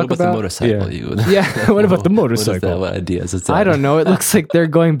can talk what about about. the motorcycle? Yeah. Yeah, what about the motorcycle? What ideas? Is that? I don't know. It looks like they're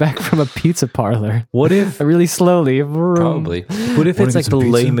going back from a pizza parlor. What if Really slowly? Probably. What if it's like the a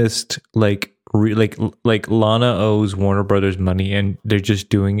pizza? lamest, like Lana owes Warner Brothers money and they're just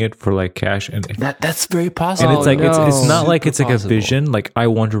doing it for like cash and That's very possible. and it's like no. it's not like Super it's like a possible. vision like I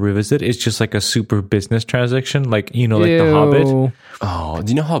want to revisit. It's just like a super business transaction, like like The Hobbit, Ew. Oh, do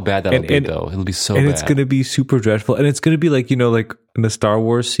you know how bad that'll be And- though? It'll be so and bad. it's gonna be super dreadful. And it's gonna be like like in the Star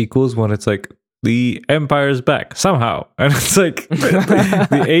Wars sequels when it's like the Empire's back somehow, and it's like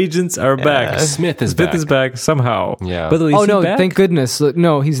the agents are back. Smith is Smith back. is back somehow. Yeah. By the way, Oh is he no! back? Thank goodness.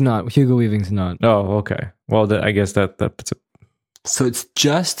 No, he's not. Hugo Weaving's not. Oh, okay. Well, I guess that puts it. So it's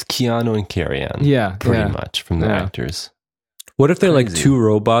just Keanu and Carrie-Anne. Yeah, pretty yeah. much from the Yeah. actors. What if they're like Crazy. two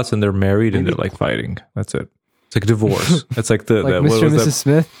robots and they're married and they're like fighting? That's it. It's like divorce. It's like the Like what Mr. and was Mrs. that?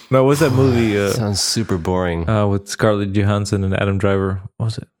 Smith. No, what's that movie? Sounds super boring. With Scarlett Johansson and Adam Driver. What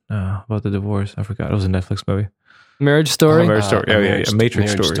was it? About the divorce. I forgot. It was a Netflix movie. Marriage Story. Marriage Story. A Yeah, Marriage- yeah.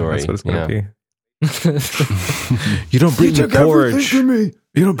 Matrix Marriage Story. That's what it's gonna yeah. be. You don't bring You me took everything porridge. from me.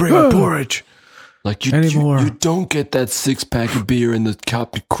 You don't bring me porridge. Like you Anymore. You don't get that 6-pack of beer and the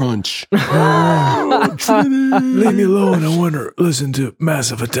Captain Crunch. Leave me alone. I want to listen to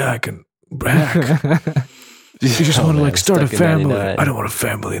Massive Attack and Hack. You just want to like start a family. I don't want a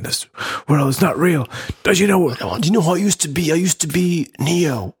family in this world. It's not real. Does you know what? Do you know how I used to be? I used to be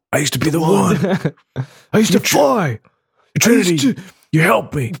Neo. I used to be the one. I used to fly. Trinity, you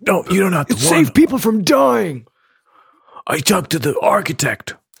helped me. No, you're not the one. Save people from dying. I talked to the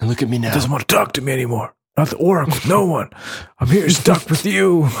architect. And look at me now. He doesn't want to talk to me anymore. Not the Oracle. No one. I'm here stuck with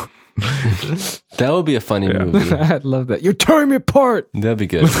you. That would be a funny movie. I'd love that. You're tearing me apart. That'd be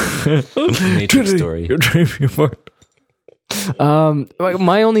good. Matrix Trinity, Story. You're driving me apart. Like,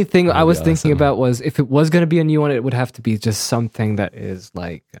 my only thing I was be thinking awesome. about was if it was going to be a new one, it would have to be just something that is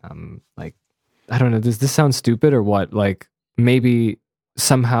like I don't know. Does this sound stupid or what? Like maybe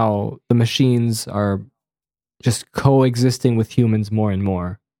somehow the machines are just coexisting with humans more and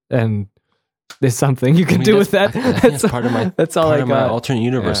more, and there's something you can do with that. I think that's part of my. That's all part I of my got. alternate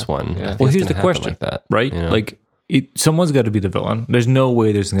universe Yeah. one. Yeah. I think Well, it's here's the gonna happen question, like that, right? you know? Like, someone's got to be the villain. There's no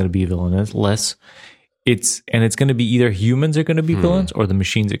way there's going to be a villain unless it's going to be either humans are going to be villains or the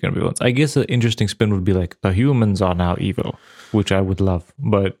machines are going to be villains. I guess an interesting spin would be like the humans are now evil, which I would love,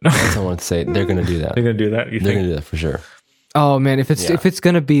 but That's what I wanted to say. They're gonna do that. they're going to do that. You They're think? gonna do that for sure. Oh man, if it's Yeah.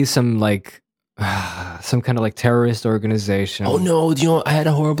 gonna be some like some kind of like terrorist organization. Oh no! You know, I had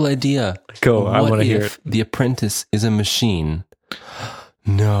a horrible idea. Go, I What want to hear if it. The Apprentice is a machine?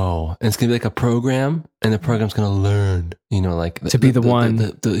 No, and it's gonna be like a program, and the program's gonna learn. You know, like To be the one.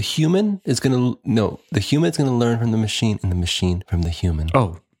 The human is gonna the human's gonna learn from the machine, and the machine from the human.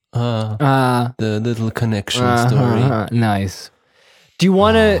 Oh, The little connection story. Nice. Do you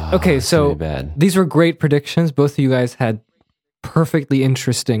want to? Okay, it's so gonna be bad. these were great predictions. Both of you guys had perfectly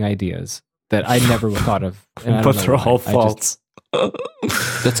interesting ideas that I never thought of. and I don't but know they're why. all I just- false.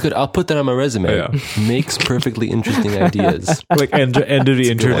 That's good. I'll put that on my resume. Yeah. Makes perfectly interesting ideas. Like end of the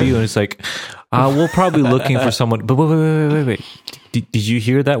interview, and it's like, we're probably looking for someone. But wait. Did you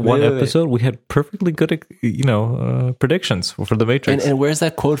hear that one wait. episode? We had perfectly good, predictions for the Matrix. And where's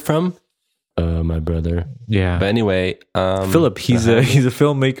that quote from? My brother. Yeah, But anyway, Philip, he's a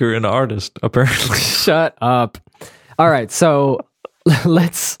filmmaker and artist, apparently. Shut up. All right, so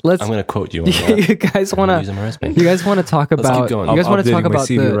let's. I'm going to quote you on that. You guys want Use it on my resume. You guys want to talk Let's keep about? going. You guys I'm want to talk updating my about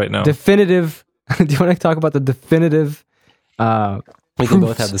CV the right now. definitive? Do you want to talk about the definitive? We can both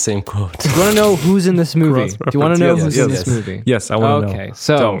proofs? have the same quote. Do you want to know who's in this movie? Do you want to know Cross-reference. who's in Yes. this movie? Yes, I want to know. Okay,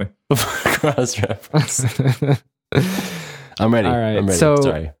 so Tell me. Cross reference. I'm ready. All right, I'm ready. so-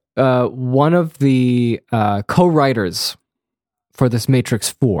 Sorry. one of the co-writers for this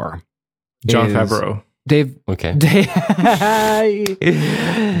Matrix 4, John is Favreau. Dave Okay. Dave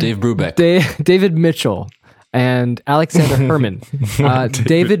Dave Brubeck. David Mitchell and Alexander Herman.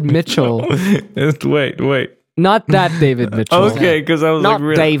 David Mitchell, Wait. not that David Mitchell. Okay, because I was Not like,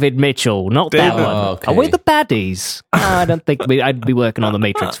 really? David Mitchell, not that David- one. Oh, okay. Are we the baddies? I don't think I'd be working on the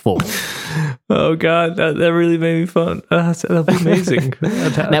Matrix 4. Oh God, that really made me fun. That'll be amazing.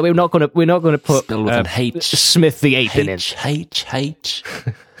 Now we're not gonna put Spelled with an H. Smith the Ape in it. H.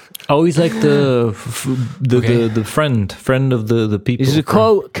 Oh, he's like the friend of the people. He's a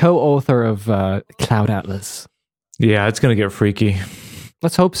co-author of Cloud Atlas. Yeah, it's gonna get freaky.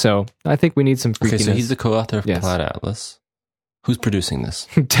 Let's hope so. I think we need some freakiness. Okay, so he's the co-author of Yes. Cloud Atlas. Who's producing this?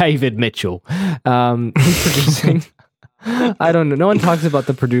 David Mitchell. Who's producing? I don't know. No one talks about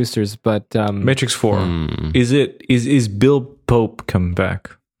the producers, but Matrix 4. Is Bill Pope come back?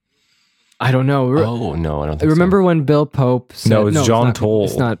 I don't know. Oh no, I don't think Remember when Bill Pope said, No, it's John Toll.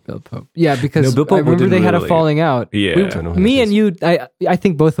 It's not Bill Pope. Yeah, because Bill Pope I remember they had a falling out. Yeah. Me and you, I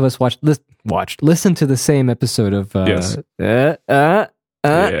think both of us listened to the same episode of Yes.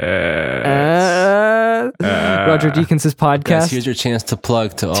 Roger Deakins' podcast. Guys, here's your chance to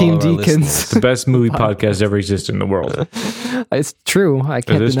plug to all Team of our Deakins. listeners. The best movie podcast ever existed in the world. It's true. I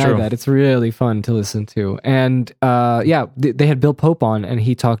can't is deny true. that. It's really fun to listen to. And they had Bill Pope on, and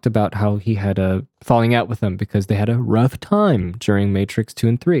he talked about how he had a falling out with them because they had a rough time during Matrix 2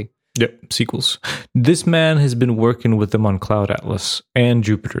 and 3. Yep, sequels. This man has been working with them on Cloud Atlas and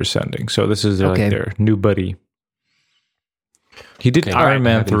Jupiter Ascending. So this is like their new buddy. He did Iron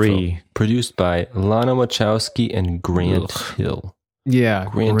Man 3. Produced by Lana Wachowski and Grant Hill. Yeah.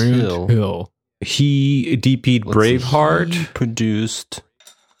 Grant Hill. He DP'd Braveheart. He produced...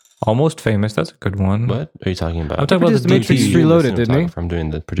 Almost Famous. That's a good one. What are you talking about? I'm talking about the Matrix DP. Reloaded, didn't he? I'm doing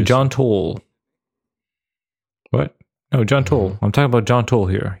the producer. John Toll. What? No, John Toll. I'm talking about John Toll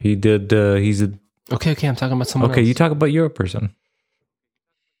here. He did. He's a. Okay. I'm talking about someone else. Okay, you talk about your person.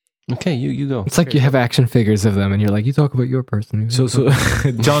 Okay, you go. It's like you have action figures of them, and you're like, you talk about your person. So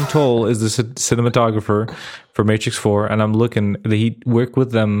John Toll is the cinematographer for Matrix 4, and I'm looking. He worked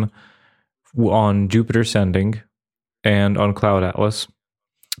with them on Jupiter Ascending and on Cloud Atlas,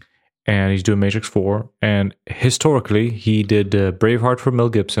 and he's doing Matrix 4. And historically, he did Braveheart for Mel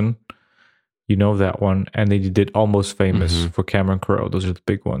Gibson. You know that one, and then he did Almost Famous for Cameron Crowe. Those are the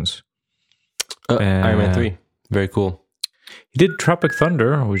big ones. Iron Man 3, very cool. He did Tropic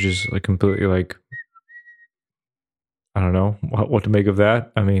Thunder, which is like completely like, I don't know what to make of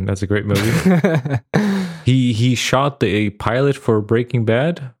that. I mean, that's a great movie. He shot the pilot for Breaking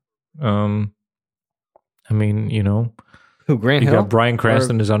Bad. I mean, you know, Who, Grant you Hill? got Bryan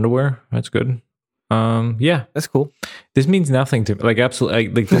Cranston in his underwear. That's good. Yeah, That's cool. this means nothing to me. Like absolutely,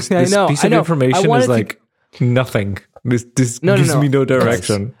 like this I know, piece I of know. information I wanted is like nothing. This gives me no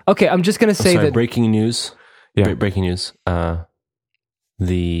direction. Okay, I'm just going to say that... breaking news. Yeah. Breaking news. Oh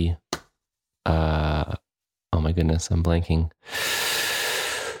my goodness, I'm blanking.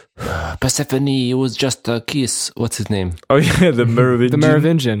 Persephone, it was just a kiss. What's his name? Oh yeah, the Merovingian. The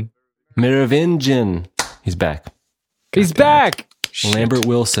Merovingian. Merovingian. He's back. He's back! Lambert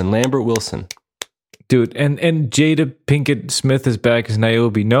Wilson. Dude, and Jada Pinkett Smith is back as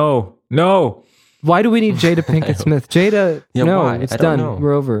Niobe. No. Why do we need Jada Pinkett Smith? Jada, Yeah, no, why? it's I don't done. know.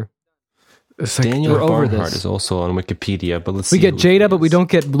 We're over. It's like Daniel we're over Barnhart this. is also on Wikipedia, but let's We see get who Jada, he but we is. don't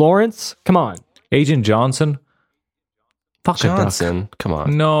get Lawrence? Come on. Agent Johnson. Fuck a duck. Johnson. Come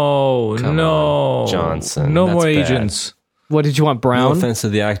on. No. Come on, Johnson. No That's more bad. agents. What did you want, No Brown? offense to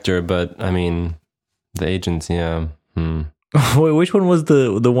the actor, but I mean, the agents, yeah. Wait, which one was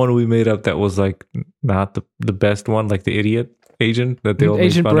the one we made up that was like not the best one, like the idiot agent that they all made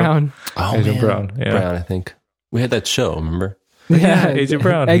Agent fun of? Brown. Oh, Agent man. Brown, yeah. Brown, I think. We had that show, remember? Yeah, Agent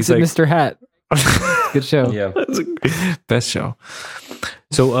Brown. He's Exit like- Mr. Hat. Good show. Yeah. That's a best show.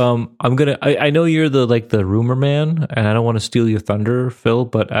 So I'm gonna. I know you're the rumor man, and I don't want to steal your thunder, Phil.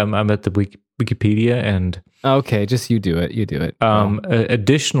 But I'm at the Wikipedia, and Okay, just you do it. You do it.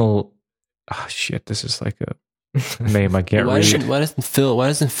 additional. Oh shit! This is like a name I can't Why read. doesn't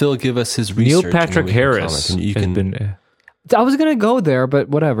Phil give us his Neil research? Patrick and we can Harris comment? You has can. been. I was gonna go there, but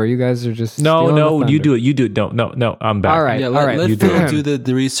whatever. You guys are just No, stealing the you thunder. do it. You do it. No. I'm back. All right. Yeah, all let, right. let You do Phil it. do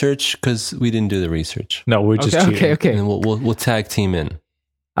the research because we didn't do the research, No, we're just Okay, cheating. okay. and then we'll tag team in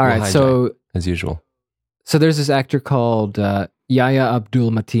All We'll right. hijack. So as usual. there's this actor called Yahya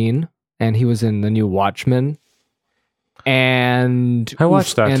Abdul Mateen, and he was in the new Watchmen. And I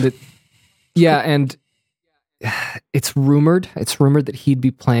watched that. And and it's rumored that he'd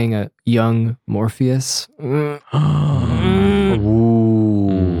be playing a young Morpheus.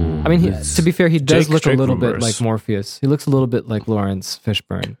 Ooh. I mean, to be fair, he does Jake look a Straight little bit rumors. like Morpheus. He looks a little bit like Lawrence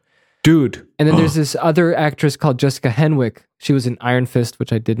Fishburne. Dude. And then there's this other actress called Jessica Henwick. She was in Iron Fist,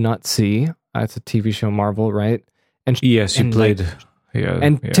 which I did not see. It's a TV show, Marvel, right? And Yes, you and, played. like, Yeah.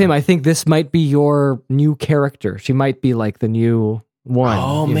 and yeah. Tim, I think this might be your new character. She might be like the new one.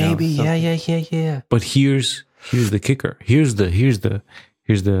 Oh, you know, maybe. so- Yeah. But here's the kicker. Here's the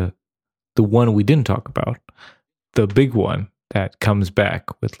one we didn't talk about. The big one that comes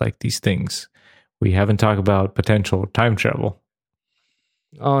back with like these things. We haven't talked about potential time travel.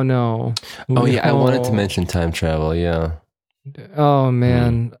 Oh no. Oh yeah, I wanted to No. mention time travel. Yeah. Oh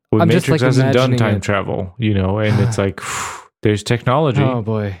man. Well, I'm Matrix just like hasn't done imagining time it. travel, and it's like there's technology, Oh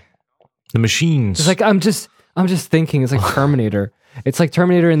boy. the machines. It's like I'm just I'm just thinking it's like Terminator. It's like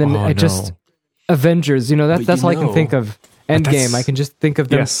Terminator, and then just Avengers. You know, that's all I can think of. Endgame. I can just think of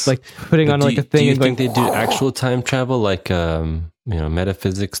them like putting on like a thing. Do you and think going, they do actual time travel, like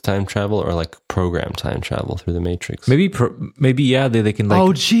metaphysics time travel, or like program time travel through the Matrix? Maybe they can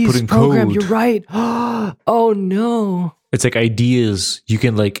like put in program. code. You're right. Oh no. It's like ideas. You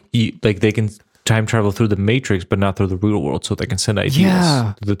can like they can time travel through the Matrix, but not through the real world. So they can send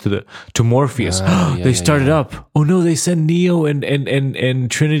ideas to Morpheus. They started up. Oh no, they send Neo and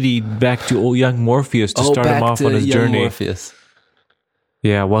Trinity back to old young Morpheus to start him off on his journey. Morpheus.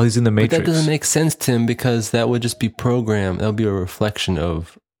 Yeah, while he's in the Matrix. But that doesn't make sense, Tim, because that would just be programmed. That would be a reflection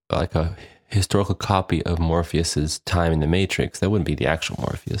of like a historical copy of Morpheus's time in the Matrix. That wouldn't be the actual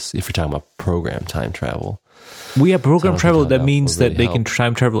Morpheus if you're talking about program time travel. We have program travel. That means that they can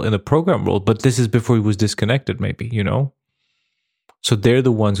time travel in the program world, but this is before he was disconnected, maybe, you know? So they're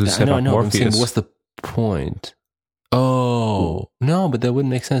the ones who set up Morpheus. I'm saying, what's the point? Oh, no, but that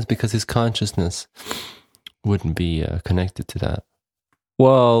wouldn't make sense because his consciousness wouldn't be connected to that.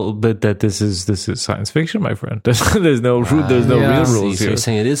 Well, but this is science fiction, my friend. There's no real rules So here. you're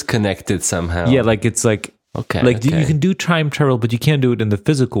saying it is connected somehow. Yeah, like it's like you can do time travel, but you can't do it in the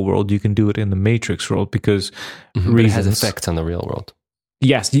physical world. You can do it in the Matrix world because it has effects on the real world.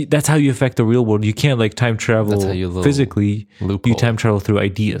 Yes, that's how you affect the real world. You can't like time travel physically. Loophole. You time travel through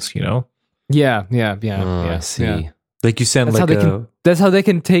ideas, you know? Yeah. I see. Yeah. Like you send that's how they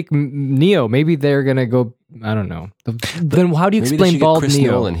can take Neo. Maybe they're gonna go. I don't know. Then how do you explain bald Chris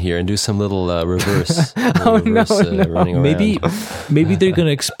Neo? Nolan here and do some little reverse. Running around. Maybe they're gonna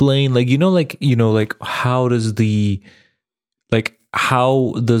explain like how does the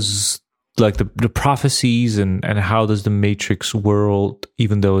prophecies and how does the Matrix world,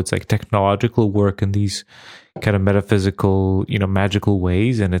 even though it's like technological, work in these kind of metaphysical, magical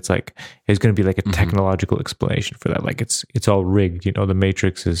ways, and it's like it's going to be like a technological explanation for that. Like it's all rigged. The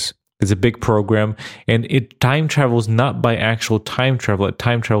Matrix is a big program, and it time travels not by actual time travel. It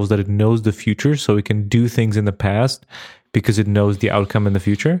time travels that it knows the future, so it can do things in the past because it knows the outcome in the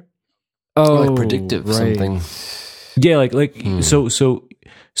future. Oh, like predictive something. Yeah,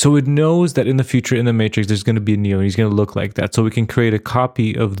 So it knows that in the future, in the Matrix, there's going to be a Neo, and he's going to look like that. So we can create a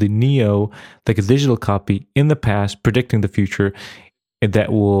copy of the Neo, like a digital copy, in the past, predicting the future, and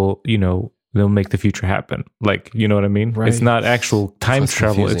that will, they'll make the future happen. Like, you know what I mean? Right. It's not actual time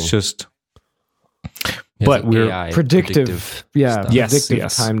travel. Confusing. It's just... But we're AI, predictive. Yeah, stuff.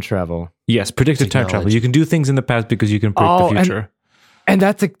 predictive time travel. Yes, predictive time travel. You can do things in the past because you can predict the future. And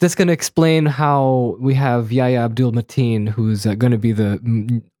that's going to explain how we have Yahya Abdul-Mateen, who's going to be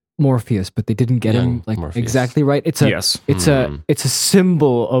the Morpheus, but they didn't get him exactly right. It's a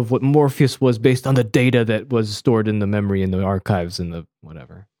symbol of what Morpheus was based on the data that was stored in the memory in the archives and the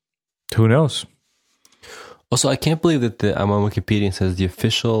whatever. Who knows? Also, I can't believe that I'm on Wikipedia and says the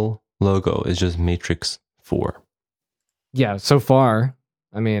official logo is just Matrix 4. Yeah, so far,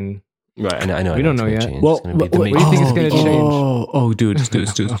 I mean. Right, I know. We don't know yet. Change. Well, what do you think it's going to change? Dude.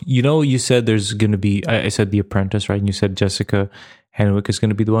 You said there's going to be. I said The Apprentice, right? And you said Jessica Henwick is going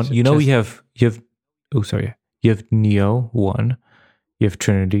to be the one. You have. Oh, sorry. You have Neo 1. You have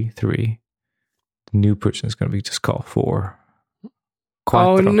Trinity 3. The new person is going to be just called 4.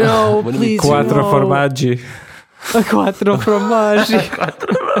 Quattro. Oh no! Please, Quattro formaggi. Quattro formaggi.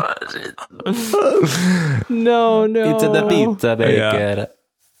 No. Pizza da pizza, baker.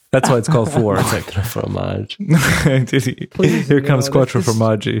 That's why it's called 4. Quattro formaggi. Here comes Quattro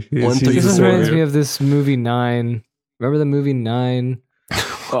formaggi. This reminds me of this movie 9. Remember the movie 9?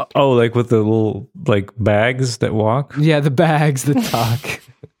 Like with the little bags that walk? Yeah, the bags that talk.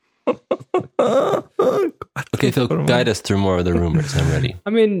 Okay, Phil, guide us through more of the rumors. I'm ready. I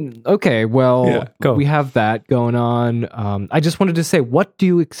mean, okay, well, we have that going on. I just wanted to say, how do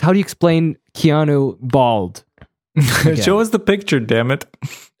you explain Keanu bald? Show us the picture, damn it.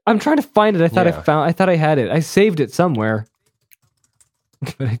 I'm trying to find it. I thought I had it. I saved it somewhere.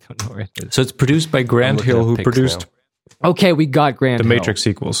 But I don't know where it is. So it's produced by Grant Hill, who produced... Okay, we got Grant Hill. The Matrix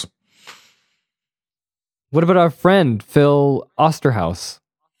sequels. What about our friend, Phil Osterhaus?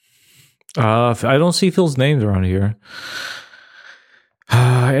 I don't see Phil's names around here.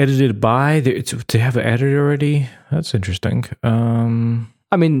 Edited by... They have an editor already? That's interesting.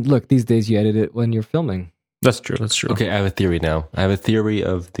 I mean, look, these days you edit it when you're filming. That's true. Okay, I have a theory now. I have a theory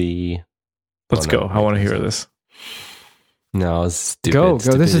of the... Let's go. I want to hear this. No, it's stupid. Go.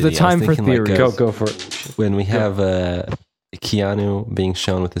 This is the time for theory. Go for it. When we have Keanu being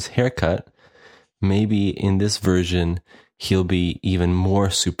shown with his haircut, maybe in this version, he'll be even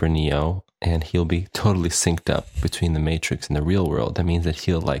more Super Neo, and he'll be totally synced up between the Matrix and the real world. That means that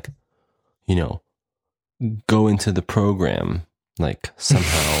he'll go into the program, like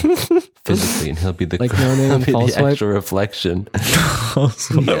somehow physically, and he'll be the like No Name False Swipe? actual reflection. Yeah,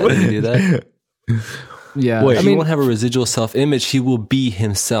 can you do that? Yeah. Wait, he won't have a residual self-image. He will be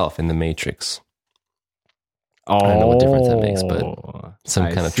himself in the Matrix. I don't know what difference that makes, but some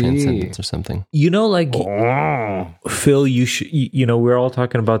kind of transcendence or something. Like Phil, we're all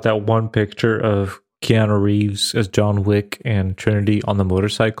talking about that one picture of Keanu Reeves as John Wick and Trinity on the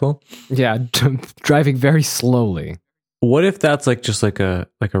motorcycle. Yeah, driving very slowly. What if that's just like a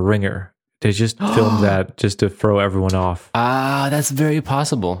ringer? They just filmed that just to throw everyone off. That's very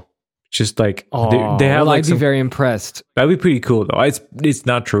possible. Just they have I'd be very impressed. That'd be pretty cool though. It's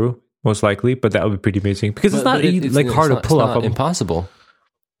not true, most likely, but that would be pretty amazing because it's hard to pull off. Impossible.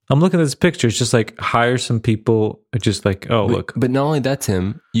 I'm looking at this picture. It's just hire some people. Just look. But not only that,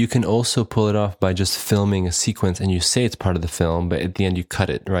 Tim, you can also pull it off by just filming a sequence, and you say it's part of the film, but at the end you cut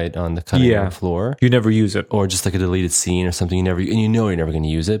it right on the cutting room floor. You never use it, or just like a deleted scene or something. You're never going to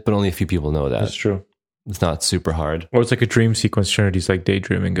use it, but only a few people know that. That's true. It's not super hard. Or it's like a dream sequence. Trinity's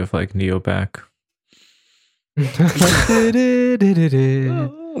daydreaming of Neo back.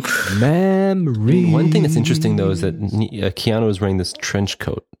 Memory. One thing that's interesting though is that Keanu is wearing this trench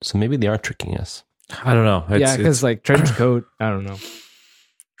coat, so maybe they are tricking us. I don't know. Because trench coat. I don't know.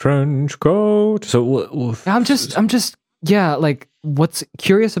 Trench coat. So I'm just. What's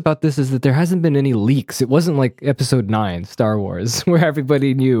curious about this is that there hasn't been any leaks. It wasn't like Episode 9, Star Wars, where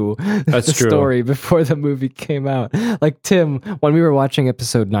everybody knew the story before the movie came out. Like Tim, when we were watching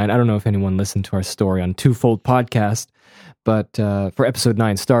Episode 9, I don't know if anyone listened to our story on Twofold Podcast, but for Episode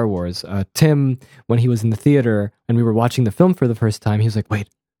 9, Star Wars, Tim, when he was in the theater and we were watching the film for the first time, he was like, wait,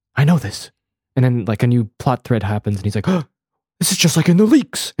 I know this. And then a new plot thread happens and he's like, oh, this is just like in the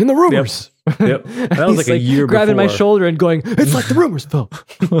leaks, in the rumors. Yep. That was a year grabbing before. my shoulder and going, it's like the rumors, Phil.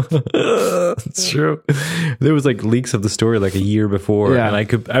 It's true. There was leaks of the story a year before, and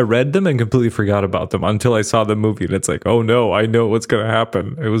I read them and completely forgot about them until I saw the movie. And it's oh no, I know what's going to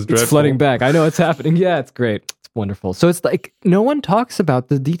happen. It was dreadful. It's flooding back. I know it's happening. Yeah, it's great. It's wonderful. So it's no one talks about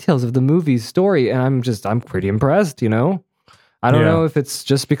the details of the movie's story, and I'm pretty impressed. I don't know if it's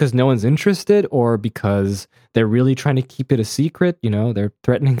just because no one's interested or because they're really trying to keep it a secret. They're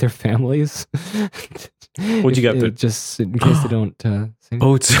threatening their families. What'd you got there? Just in case they don't say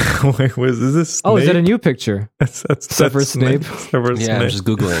Oh, it's wait, is this Snape? Oh, is that a new picture? That's Severus Snape. Severus Yeah, Snape. I'm just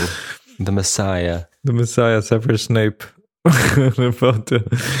Googling the Messiah. The Messiah, Severus Snape. I'm on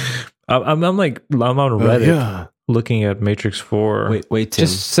Reddit looking at Matrix 4. Wait, Tim.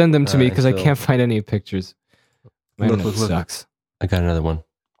 Just send them to me because I can't find any pictures. My internet sucks. I got another one.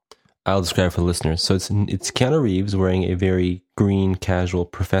 I'll describe for the listeners. So it's Keanu Reeves wearing a very green, casual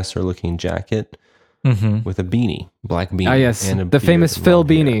professor-looking jacket with a beanie, black beanie. Ah, yes, and the famous Phil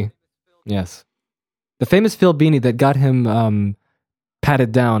beanie. Yes, the famous Phil beanie that got him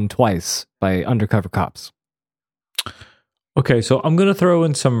patted down twice by undercover cops. Okay, so I'm gonna throw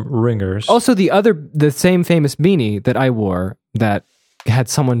in some ringers. Also, the same famous beanie that I wore that had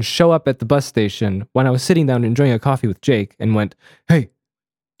someone show up at the bus station when I was sitting down enjoying a coffee with Jake and went, "Hey,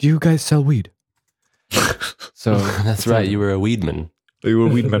 do you guys sell weed?" So that's right. You were a weedman. You were a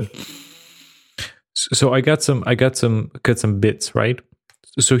weedman. So I got some bits, right?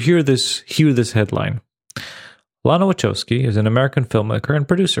 So hear this headline. Lana Wachowski is an American filmmaker and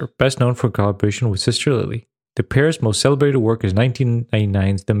producer, best known for collaboration with Sister Lily. The pair's most celebrated work is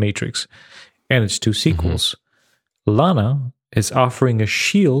 1999's The Matrix and its two sequels. Lana is offering a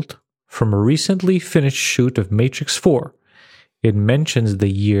shield from a recently finished shoot of Matrix 4. It mentions the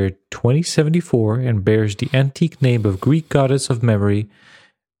year 2074 and bears the antique name of Greek goddess of memory,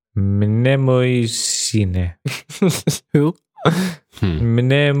 Mnemosyne. Who?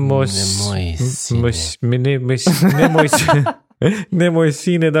 Mnemosyne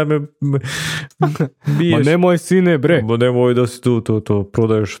da me biješ. Mnemosyne, bre. Nemoj da si tu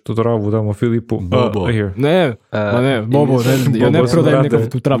prodaješ tu travu tamo Filipu. Bobo. Here. Ne, Bobo, ja ne prodajem nekog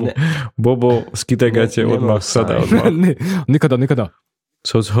tu travu. Bobo, skitaj gaće odmah sada. Nikada.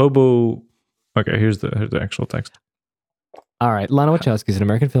 So it's hobo. Okay, here's the actual text. All right, Lana Wachowski is an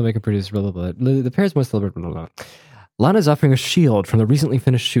American filmmaker, producer, blah, blah, blah. The pair's most celebrated, blah, blah, blah. Lana is offering a shield from the recently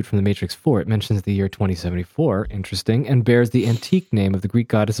finished shoot from The Matrix 4. It mentions the year 2074, interesting, and bears the antique name of the Greek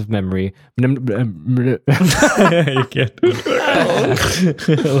goddess of memory. You can't. I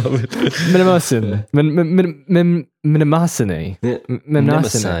love it.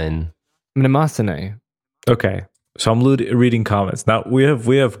 Mnemosyne. Okay, so I'm reading comments. Now we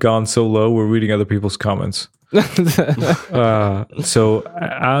have gone so low. We're reading other people's comments. So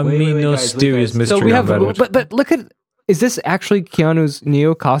mysterious mystery. So we have, but look at. Is this actually Keanu's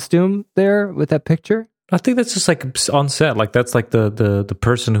Neo costume there with that picture? I think that's just like on set. Like that's like the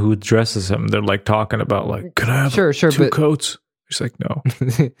person who dresses him. They're like talking about like, can I have two coats? He's like, no.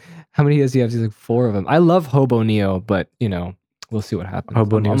 How many does he have? He's like 4 of them. I love Hobo Neo, but we'll see what happens.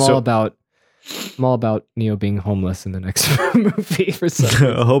 Hobo Neo. I'm all about Neo being homeless in the next movie for some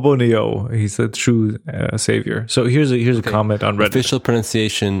reason. Hobo Neo. He's a true savior. So here's a comment on Reddit. Official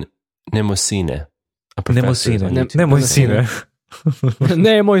pronunciation: Nemosine. Nemosine.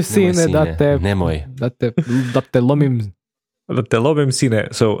 Lomim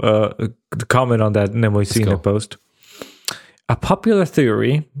sine. So the comment on that Nemosine post. A popular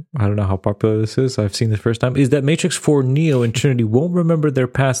theory, I don't know how popular this is, I've seen this first time, is that Matrix 4 Neo and Trinity won't remember their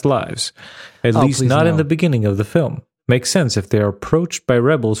past lives. At least not in the beginning of the film. Makes sense if they are approached by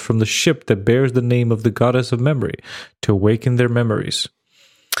rebels from the ship that bears the name of the goddess of memory to awaken their memories.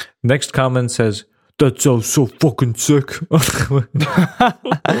 Next comment says, that sounds so fucking sick.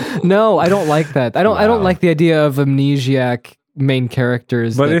 No, I don't like that. I don't like the idea of amnesiac main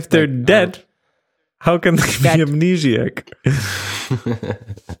characters. But if they're dead, how can they be amnesiac?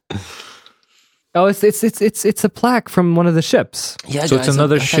 Oh, it's a plaque from one of the ships. Yeah, so guys, it's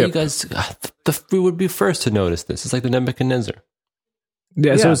another I ship. You guys, we would be first to notice this. It's like the Nebuchadnezzar.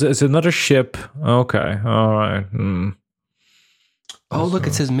 Yeah, so it's another ship. Okay, all right. Oh, look,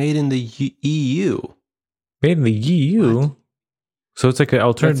 it says made in the EU. Made in the EU? What? So it's like an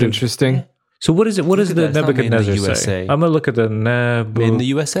alternative. That's interesting. So what is it? What does the Nebuchadnezzar say? I'm going to look at the Made in the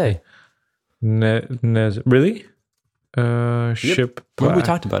USA. Really? Ship. Well, we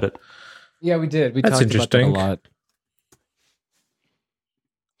talked about it. Yeah, we did. That's talked interesting. About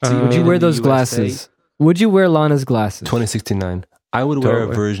that a lot. Would you wear those glasses? Would you wear Lana's glasses? 2069. I would wear a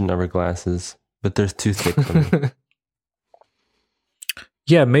version of her glasses, but they're too thick for me.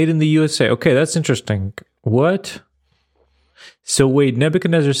 Yeah, made in the USA. Okay, that's interesting. What? So wait,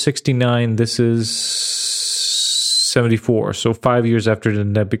 Nebuchadnezzar 69, this is 74. So 5 years after the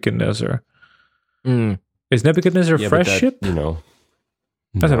Nebuchadnezzar. Is Nebuchadnezzar a fresh ship?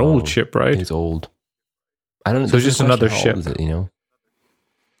 That's an old ship, right? It's old. I don't know. So it's just another ship. Is it,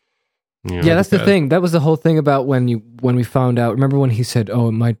 Yeah, that's the thing. That was the whole thing about when we found out. Remember when he said, "Oh,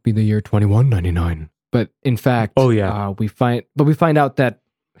 it might be the year 2199," but in fact, we find out that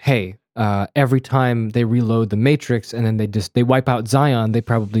every time they reload the Matrix and then they wipe out Zion, they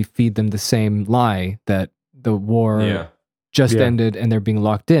probably feed them the same lie that the war just ended and they're being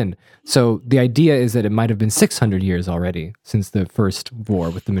locked in. So the idea is that it might have been 600 years already since the first war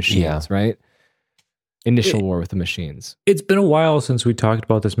with the machines, right? Initial war with the machines. It's been a while since we talked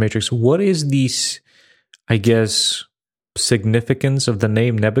about this Matrix. What is the, I guess, significance of the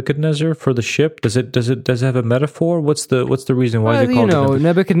name Nebuchadnezzar for the ship? Does it have a metaphor? What's the reason why they call it?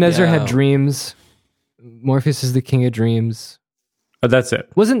 Nebuchadnezzar had dreams. Morpheus is the king of dreams. Oh, that's it.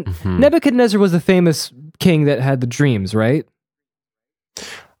 Nebuchadnezzar was the famous king that had the dreams, right?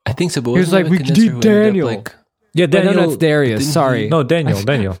 I think so. But he was like, we need Daniel. Daniel. No, that's Darius. Sorry. No, Daniel.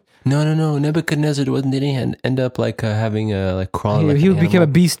 No. Nebuchadnezzar didn't end up having a crawling. He became a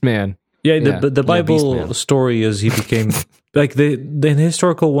beast man. Yeah, the Bible story is he became like the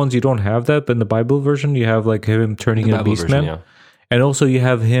historical ones. You don't have that, but in the Bible version, you have him turning into a beast man, and also you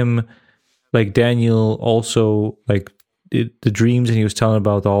have him Daniel also the dreams, and he was telling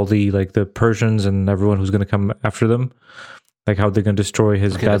about all the the Persians and everyone who's going to come after them, how they're going to destroy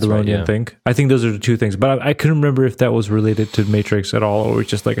his Babylonian thing. I think those are the two things, but I couldn't remember if that was related to Matrix at all, or it's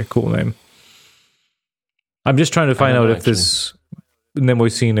just a cool name. I'm just trying to find out if this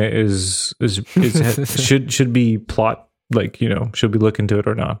Nemoicina is should be plot should we look into it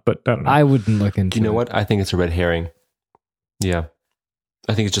or not? But I don't know. I wouldn't look into it. You know what? I think it's a red herring. Yeah,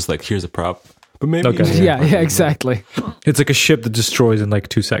 I think it's just here's a prop. But maybe yeah, exactly. It's like a ship that destroys in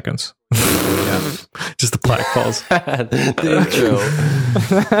 2 seconds. Just the plaque falls. The intro.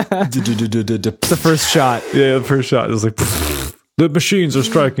 The first shot. Yeah, the first shot is the machines are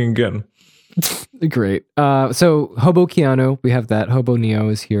striking again. Great. So Hobo Keanu, we have that. Hobo Neo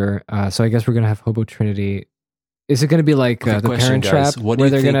is here. So I guess we're gonna have Hobo Trinity. Is it going to be the Parent Trap, where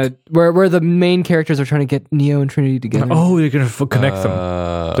they're gonna where the main characters are trying to get Neo and Trinity together? Oh, they're gonna connect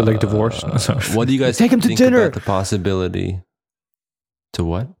them. They're divorced. What do you guys take them to dinner? About the possibility to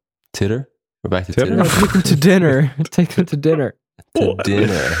what? Titter? We're back to Titter. No, take them to dinner. Take them to dinner. To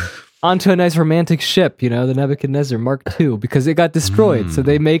dinner. Onto a nice romantic ship, the Nebuchadnezzar Mark II, because it got destroyed. So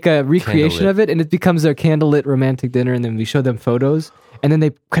they make a recreation of it, and it becomes a candlelit romantic dinner, and then we show them photos, and then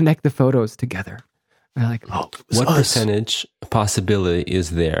they connect the photos together. And they're what percentage possibility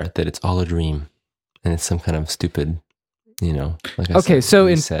is there that it's all a dream and it's some kind of stupid, okay, so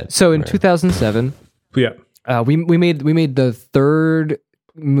in 2007, we made the third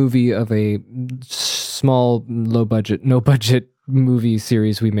movie of a small, no budget movie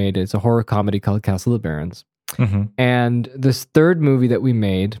series we made. It's a horror comedy called Castle of Barons. Mm-hmm. And this third movie that we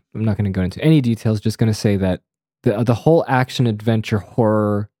made, I'm not going to go into any details, just going to say that the whole action adventure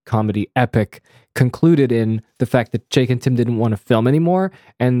horror comedy epic concluded in the fact that Jake and Tim didn't want to film anymore,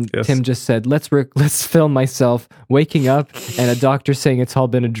 and Tim just said, let's film myself waking up and a doctor saying it's all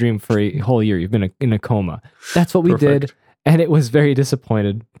been a dream for a whole year, you've been in a coma. That's what we did, and it was very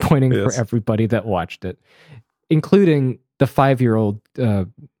disappointing for everybody that watched it, including the 5-year-old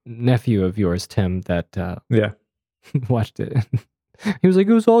nephew of yours, Tim, that watched it. He was like,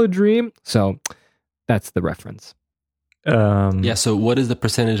 it was all a dream. So that's the reference. So what is the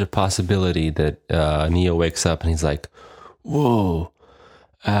percentage of possibility that Neo wakes up and he's like, whoa,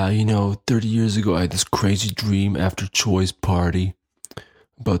 30 years ago I had this crazy dream after Choi's party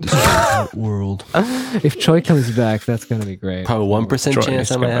about this world. If Choi comes back, that's going to be great. Probably 1% chance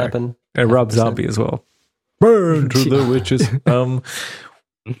that might happen. And Rob Zombie as well. Burn to the witches.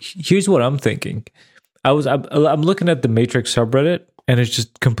 Here's what I'm thinking. I'm looking at the Matrix subreddit, and it's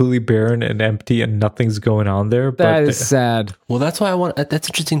just completely barren and empty, and nothing's going on there. That is sad. Well, that's why that's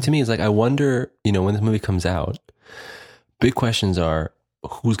interesting to me. Is like, I wonder, when this movie comes out, big questions are,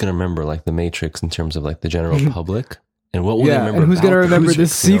 who's going to remember like the Matrix in terms of like the general public, and what will they remember? And who's going to remember the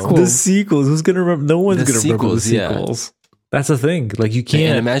sequels? The sequels. Who's going to remember? No one's going to remember the sequels. Yeah. That's the thing. Like, you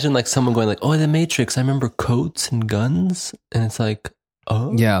can't imagine like someone going like, "Oh, the Matrix. I remember coats and guns," and it's like,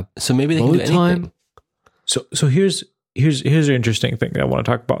 "Oh, yeah." So maybe they can do anything. So here's an interesting thing that I want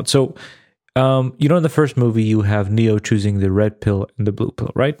to talk about. So, in the first movie, you have Neo choosing the red pill and the blue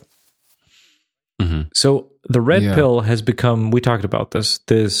pill, right? Mm-hmm. So the red pill has become. We talked about this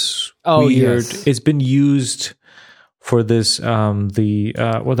weird. Yes. It's been used for this. What are they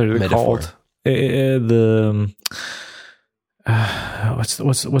metaphor. Called? What's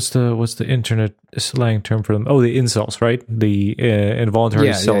the internet slang term for them? Oh, the incels, right? The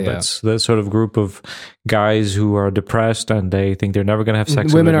involuntary celibates. The sort of group of guys who are depressed and they think they're never going to have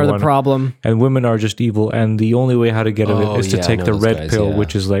sex. Women with are the problem, and women are just evil. And the only way how to get of it is to take the red pill,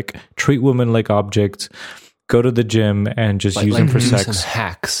 which is like treat women like objects, go to the gym, and just use them for sex. Some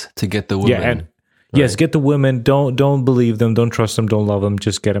hacks to get the women. Yeah, and yes, get the women. Don't believe them. Don't trust them. Don't love them.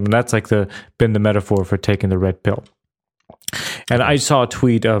 Just get them. And that's like been the metaphor for taking the red pill. And I saw a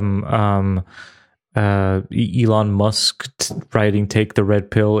tweet Elon Musk writing "take the red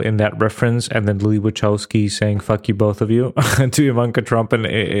pill" in that reference, and then Lee Wachowski saying "fuck you both of you" to Ivanka Trump and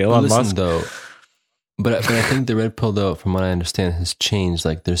Elon Musk. Though, but I think the red pill, though, from what I understand, has changed.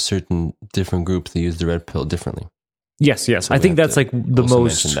 Like, there's certain different groups that use the red pill differently. Yes. So I think that's like the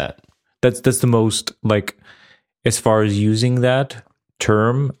most. That's the most, like, as far as using that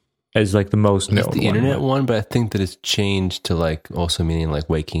term. As like the most known. It's the internet one, but I think that it's changed to like also meaning like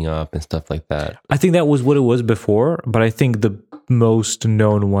waking up and stuff like that. I think that was what it was before, but I think the most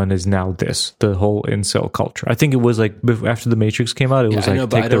known one is now the whole incel culture. I think it was like after the Matrix came out, it was like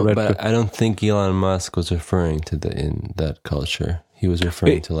take the red pill. But I don't think Elon Musk was referring to in that culture. He was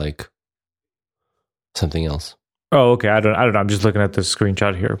referring to like something else. Oh, okay. I don't know. I'm just looking at the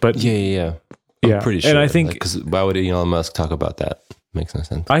screenshot here, but yeah. I'm pretty sure. And I think because why would Elon Musk talk about that? Makes no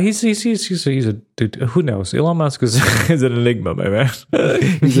sense. He's a dude. Who knows? Elon Musk is an enigma, my man.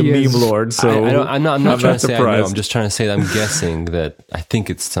 He's a meme lord. So I'm not trying to say I know. I'm just trying to say that I'm guessing that I think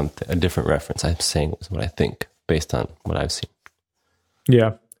it's a different reference. I'm saying what I think based on what I've seen.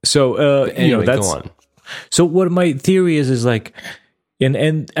 Yeah. So anyway, go on. So what my theory is like,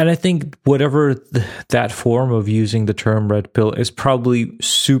 and I think whatever that form of using the term red pill is probably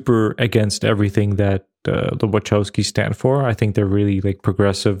super against everything that the Wachowskis stand for. I think they're really like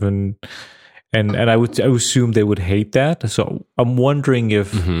progressive and I would assume they would hate that. So I'm wondering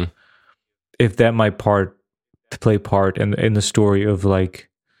if that might play part in the story of like,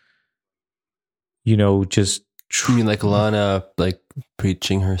 just. You mean like Lana like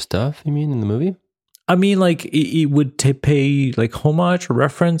preaching her stuff? You mean in the movie? I mean, like it would pay like homage or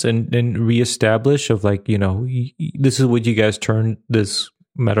reference and reestablish of like, this is what you guys turned this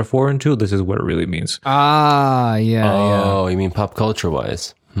metaphor into. This is what it really means. Yeah. You mean pop culture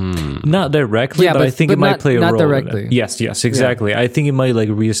wise? Not directly, but I think it might play a role. Not directly. Yes, exactly. Yeah. I think it might like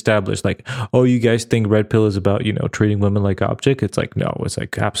reestablish like, oh, you guys think red pill is about, treating women like object. It's like, no, it's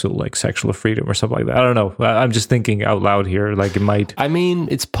like absolute like sexual freedom or something like that. I don't know. I'm just thinking out loud here. Like it might. I mean,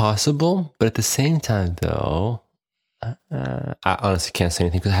 it's possible, but at the same time though, I honestly can't say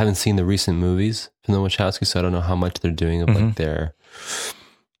anything because I haven't seen the recent movies from the Wachowski, so I don't know how much they're doing of like their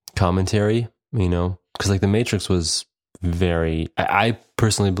commentary, because like the Matrix was I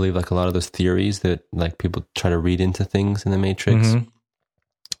personally believe like a lot of those theories that like people try to read into things in the Matrix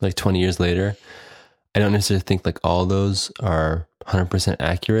like 20 years later, I don't necessarily think like all those are 100%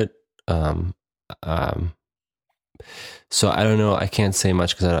 accurate. So I don't know. I can't say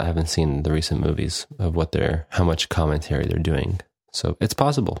much because I haven't seen the recent movies of how much commentary they're doing. So it's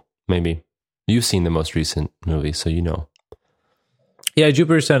possible. Maybe you've seen the most recent movie, so you know. Yeah,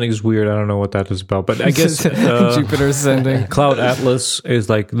 Jupiter Ascending is weird. I don't know what that is about, but I guess Jupiter Ascending. Cloud Atlas is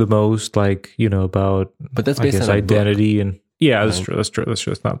like the most like, about, but that's based on identity and that's true. That's true.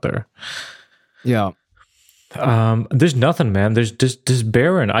 It's not there. Yeah. There's nothing, man. There's just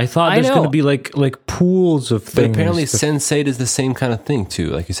barren. I thought there's going to be like pools of things. But apparently Sense8 is the same kind of thing too.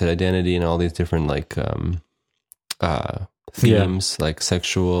 Like you said, identity and all these different like themes, like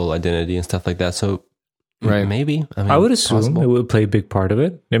sexual identity and stuff like that. So right, maybe. I would assume it would play a big part of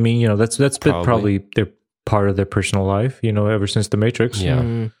it. I mean, that's been probably their part of their personal life, ever since The Matrix.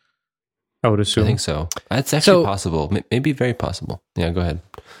 Yeah. I would assume. I think so. It's actually possible. Maybe very possible. Yeah, go ahead.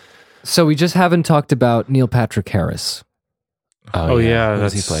 So we just haven't talked about Neil Patrick Harris. Oh yeah, Who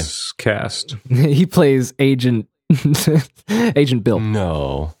that's does he play? cast. He plays Agent Bill.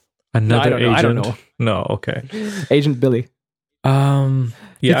 No. Another agent. I don't know. No, okay. Agent Billy. Yeah,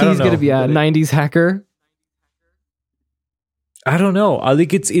 he's going to be a 90s hacker. I don't know. I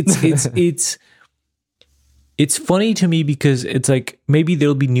think it's funny to me because it's like maybe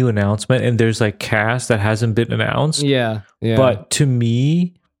there'll be new announcement and there's like cast that hasn't been announced. Yeah. But to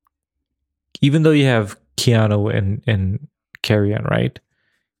me, even though you have Keanu and Carrie-Anne, right?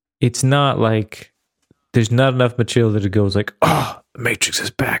 It's not like there's not enough material that it goes like, the Matrix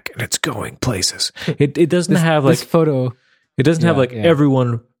is back and it's going places. It doesn't have like this photo. It doesn't have like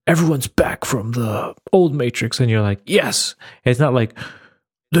everyone's back from the old Matrix, and you're like, yes. It's not like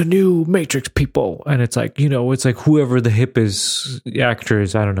the new Matrix people, and it's like, it's like whoever the hip actor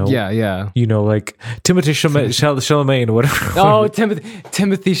is, I don't know. Yeah. Like Timothée Chalamet or whatever. Oh,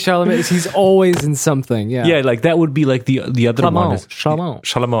 Timothy Chalamet. He's always in something. Yeah. Yeah, like that would be like the other one.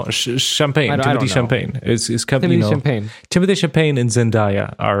 Chalamet. Champagne. Timothy Champagne is Timothy Champagne. Timothy Champagne and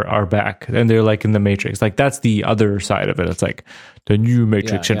Zendaya are back, and they're like in the Matrix. Like that's the other side of it. It's like the new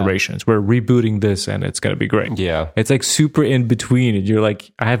Matrix generations. We're rebooting this, and it's gonna be great. Yeah, it's like super in between, and you're like,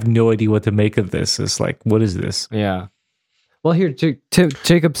 I have no idea what to make of this. It's like, what is this? Yeah. Well, here,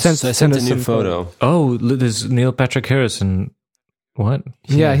 Jacob sent us a new photo. Oh, there's Neil Patrick Harris and what?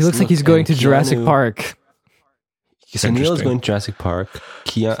 Yeah, he looks like he's going to Jurassic Park. So Neil's going to Jurassic Park.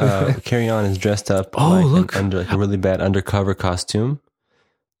 Carrie-Anne is dressed up under like a really bad undercover costume.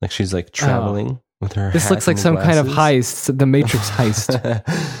 Like she's like traveling with her. This looks like some kind of heist, the Matrix heist.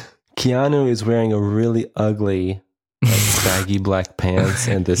 Keanu is wearing a really ugly, like, baggy black pants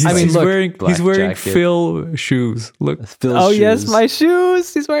and this. He's wearing jacket. Phil shoes. Look, Phil's shoes. Yes, my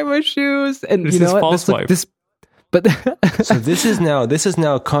shoes. He's wearing my shoes, and this you know is what? So this is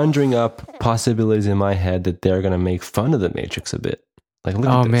now conjuring up possibilities in my head that they're going to make fun of the Matrix a bit. Like, look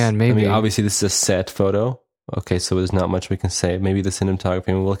at this. Man, maybe. I mean, obviously this is a set photo. Okay, so there's not much we can say. Maybe the cinematography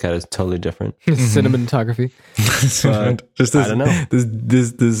we'll look at is totally different. Cinematography. Just this, I don't know.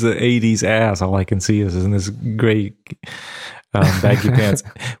 This 80s ass. All I can see is in this great baggy pants.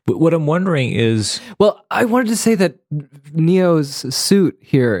 But what I'm wondering is, well, I wanted to say that Neo's suit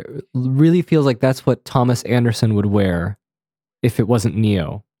here really feels like that's what Thomas Anderson would wear if it wasn't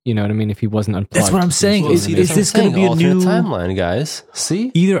Neo. You know what I mean? If he wasn't unplugged. That's what I'm saying. Well, is this going to be a new timeline, guys?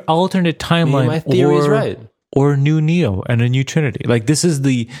 See, either alternate timeline, my theory is right, or new Neo and a new Trinity. Like this is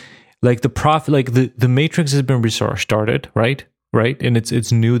the prophet. Like the Matrix has been restarted, right? And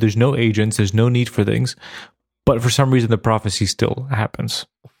it's new. There's no agents. There's no need for things. But for some reason, the prophecy still happens.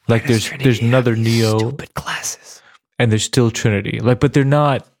 Like there's another Neo. Stupid glasses. And there's still Trinity. Like, but they're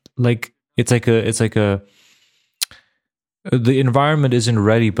not like it's like a. The environment isn't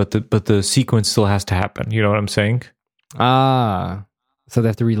ready, but the sequence still has to happen. You know what I'm saying? So they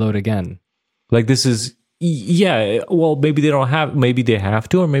have to reload again. Like this is, yeah. Well, maybe they don't have. Maybe they have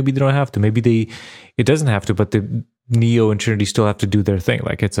to, or maybe they don't have to. Maybe it doesn't have to. But the Neo and Trinity still have to do their thing.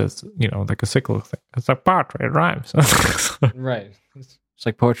 Like it's like a cyclical thing. It's like poetry. It rhymes. Right. It's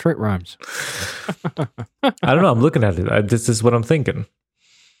like poetry. It rhymes. I don't know. I'm looking at it. This is what I'm thinking.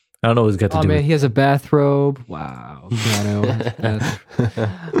 I don't know what he's got to do. Oh man, he has a bathrobe. Wow. Keanu.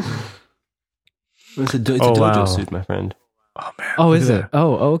 It's a dojo suit, my friend. Oh man. Oh, is it?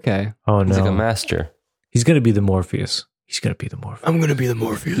 Oh, okay. Oh no. He's like a master. He's going to be the Morpheus. I'm going to be the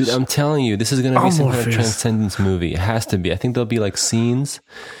Morpheus. Dude, I'm telling you, this is going to be some kind of transcendence movie. It has to be. I think there'll be like scenes.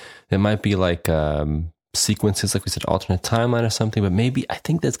 There might be like sequences, like we said, alternate timeline or something. But maybe I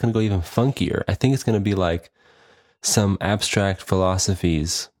think that's going to go even funkier. I think it's going to be like some abstract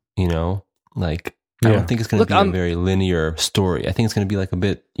philosophies. You know, like I don't think it's going to be a very linear story. I think it's going to be like a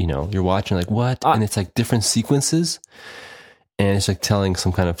bit, you're watching like what? And it's like different sequences. And it's like telling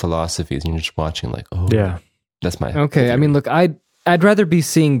some kind of philosophies. And you're just watching like, oh, yeah, that's my... Okay, theory. I mean, look, I'd rather be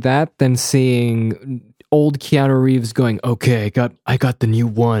seeing that than seeing old Keanu Reeves going, okay, I got the new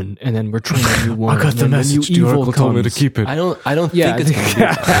one. And then we're trying the new one. I got the message. The Oracle told me to keep it. I don't think it's going to be...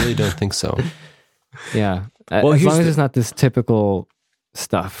 I really don't think so. Yeah. Well, as long as it's not this typical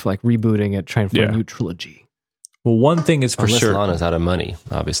stuff, like rebooting it, trying for a new trilogy. Well, one thing is for Unless sure. Lana's out of money,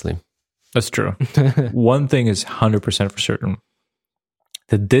 obviously. That's true. One thing is 100% for certain.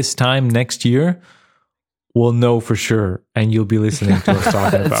 That this time next year, we'll know for sure, and you'll be listening to us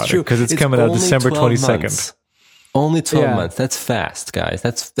talking about it. Because it's coming out December 22nd. Months. Only 12 months. That's fast, guys.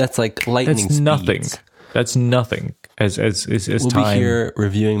 That's like lightning speed. That's nothing. That's nothing as we'll time. We'll be here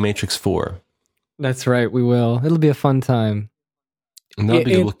reviewing Matrix 4. That's right, we will. It'll be a fun time. And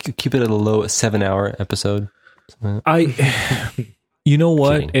we'll keep it at a low 7-hour episode. You know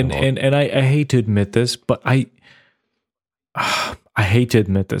what? And I hate to admit this, but I hate to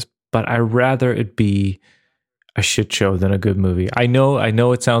admit this, but I rather it be a shit show than a good movie. I know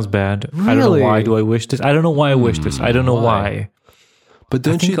it sounds bad. Really? I don't know why do I wish this. I don't know why I wish this. I don't know why. But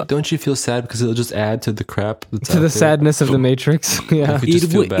don't you feel sad because it'll just add to the crap to the sadness of the Matrix? Yeah,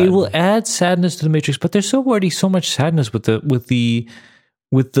 it will add sadness to the Matrix, but there's already so much sadness with the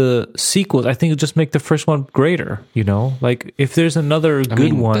sequels. I think it'll just make the first one greater, Like, if there's another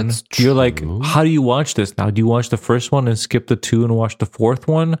good one, you're like, how do you watch this now? Do you watch the first one and skip the 2 and watch the 4th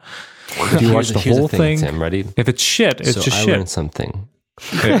one? Or do you watch the whole thing? Tim, ready? If it's shit, it's just shit. I learned something.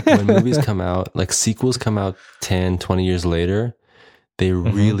 When movies come out, like sequels come out 10, 20 years later, they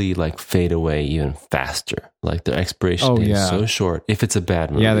really like fade away even faster. Like their expiration date is so short. If it's a bad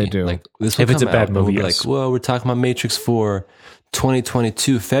movie. Yeah, they do. Like this will if it's a bad movie, we'll be like, well, we're talking about Matrix 4,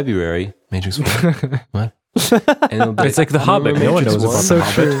 2022 February. Matrix 4. What? And it's like The Hobbit. No one knows about The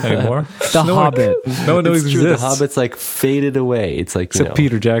Hobbit anymore. The Hobbit. No one knows exists. The Hobbit's like faded away. It's like except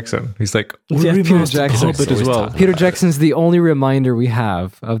Peter Jackson. He's like, Peter Jackson. Hobbit as well. Peter Jackson's the only reminder we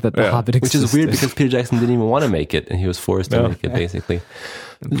have of that The Hobbit exists. Which is weird because Peter Jackson didn't even want to make it, and he was forced to make it. Basically,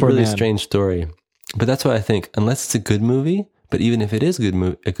 it's a really strange story. But that's what I think. Unless it's a good movie. But even if it is a good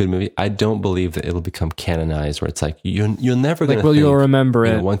movie, I don't believe that it'll become canonized. Where it's like you're never going to think, you'll remember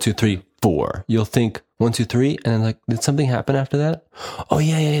it. 1, 2, 3, 4. You'll think 1, 2, 3, and then like, did something happen after that? Oh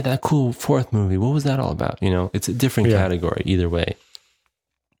yeah, that cool 4th movie. What was that all about? It's a different category either way.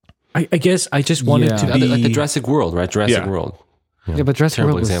 I guess I just wanted to be like the Jurassic World, right? Jurassic World. But Jurassic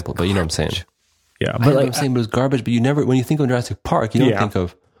World was example, but you know what I'm saying. Yeah, but I'm saying, but it was garbage. But you never, when you think of Jurassic Park, you don't think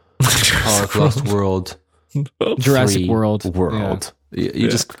of Park, Lost World, Jurassic World. You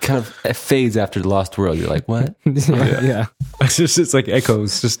just kind of fades after the Lost World. You're like, what? Yeah. It's like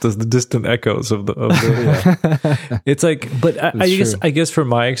echoes, just the distant echoes of the It's like, but I guess from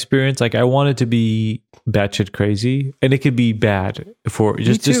my experience, like I want it to be batshit crazy, and it could be bad for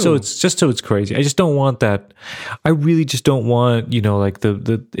just so it's crazy. I just don't want that. I really just don't want like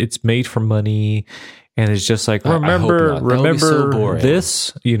the it's made for money. And it's just like, remember so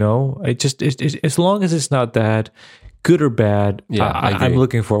this, it just, as long as it's not that good or bad, I'm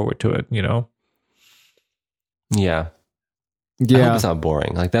looking forward to it, Yeah. I hope it's not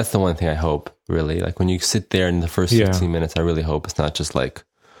boring. Like, that's the one thing I hope, really. Like, when you sit there in the first 15 minutes, I really hope it's not just like,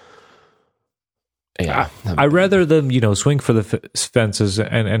 I'd rather them, swing for the fences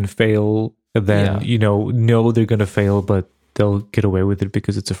and fail than, know they're going to fail, but they'll get away with it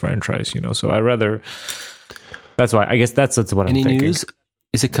because it's a franchise, So I rather. That's why I guess that's what I'm thinking. Any news?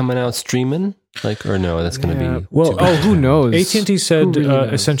 Is it coming out streaming? Like, or no? That's going to be who knows? AT&T said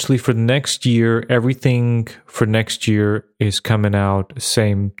essentially for next year, everything for next year is coming out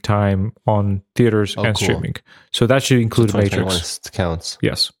same time on theaters and streaming. So that should include Matrix. Counts.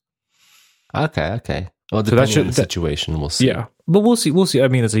 Yes. Okay. Well, depending on the situation, we'll see. Yeah, but we'll see. I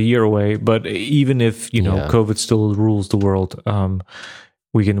mean, it's a year away, but even if COVID still rules the world,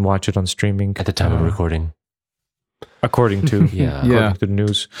 we can watch it on streaming at the time of recording. According to according to the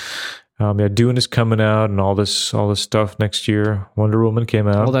news, Dune is coming out and all this stuff next year. Wonder Woman came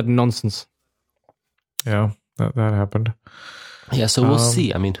out. All that nonsense. Yeah, that happened. Yeah, so we'll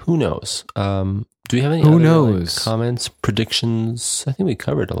see. I mean, who knows? Do we have any other comments, predictions? I think we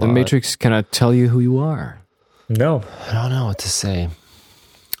covered a lot. The Matrix cannot tell you who you are. No. I don't know what to say.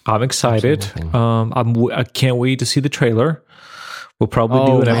 I'm excited. I can't wait to see the trailer. We'll probably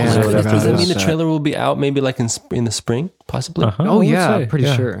do an episode after this. Does that mean the trailer will be out maybe like in the spring, possibly? I'm pretty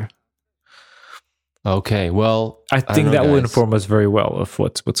sure. Okay, well, I think that will inform us very well of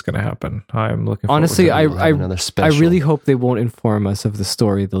what's going to happen. I'm looking forward honestly, to I really hope they won't inform us of the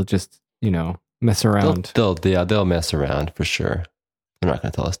story. They'll just, mess around. They'll mess around for sure. They're not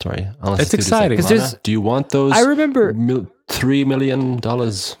going to tell a story. Unless It's the studio's exciting. Like, 'Cause there's- do you want those? I remember. $3 million. No.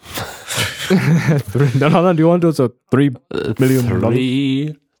 Do you want those $3 million?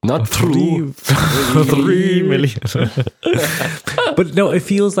 Three, not two. 3 million. But no, it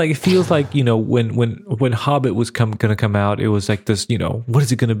feels like when Hobbit was gonna come out, it was like this. What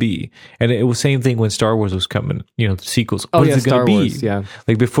is it gonna be? And it was same thing when Star Wars was coming. The sequels. What is it gonna Star be? Wars, yeah.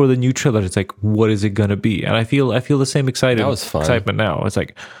 Like before the new trailer, it's like, what is it gonna be? And I feel the same That was fun. excitement now. It's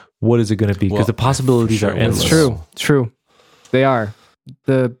like, what is it gonna be? Because Well, the possibilities for are sure endless. it was. True. They are.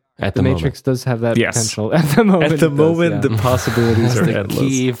 The Matrix does have that Yes. potential. At the moment, At the it does, moment, yeah. the possibilities That's are the endless.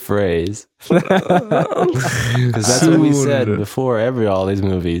 key phrase. Because that's what we said before. All these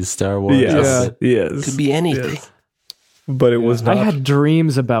movies, Star Wars, Yes, yes. could be anything. Yes. But it was I not. had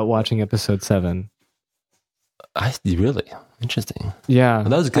dreams about watching episode 7. Really interesting. Yeah.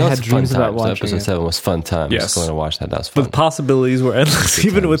 That was I good. had dreams about watching Episode it. 7 was fun time. Yes. Just going to watch that. That was But fun. the possibilities were endless, Good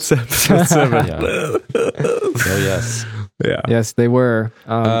even times. with episode 7. Yeah. Oh yes. Yeah. Yes, they were.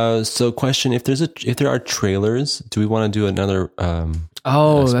 So, question: If there are trailers, do we want to do another? That's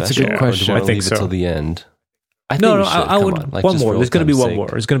a special, good or question. Do we I want to think leave so. it till the end? I think No, we should. I Come would on. Like, one just more. for There's going to be old one time's more.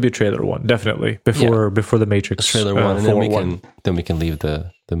 There's going to be a trailer one, definitely before the Matrix sake. Trailer one, and then 4-1. we can leave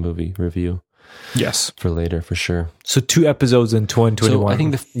the movie review Yes. for later for sure. So 2 episodes in 2021. So I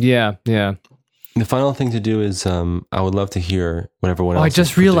think Yeah. the final thing to do is I would love to hear what everyone else. I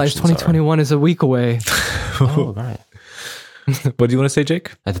just realized 2021 is a week away. Oh, all right. What do you want to say,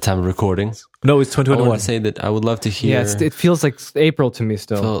 Jake? At the time of recording, No, it's I want 2021. to say that I would love to hear. Yeah, it feels like April to me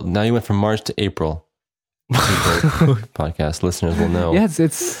still. Phil, now you went from March to April. People, podcast listeners will know. Yeah,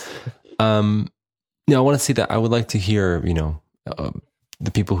 it's I want to see that. I would like to hear,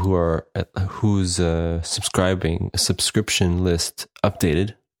 the people who are whose subscription list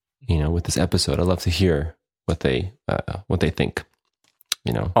updated, with this episode. I'd love to hear what they think.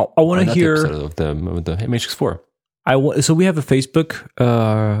 I want to hear. of the Matrix 4. So we have a Facebook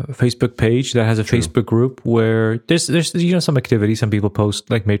page that has a Facebook group where there's some activity. Some people post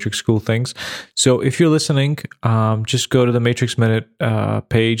like Matrix School things. So if you're listening, just go to the Matrix Minute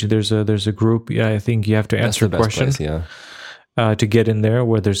page. There's a group. Yeah, I think you have to answer a That's the best question place, yeah. to get in there,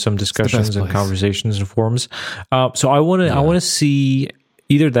 where there's some discussions and place. conversations and forums. So I want to see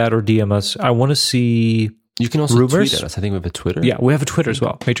either that or DM us. I want to see. You can also Rumors? tweet at us. I think we have a Twitter. Yeah, we have a Twitter as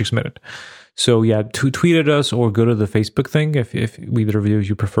well, Matrix Minute. So yeah, tweet at us or go to the Facebook thing if either of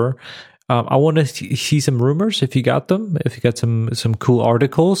you prefer. I want to see some rumors if you got them, if you got some cool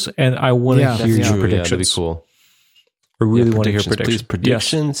articles, and I want to Yeah, hear that's your true. Yeah, that'd be predictions. cool. I really Yeah, want to hear Please, predictions.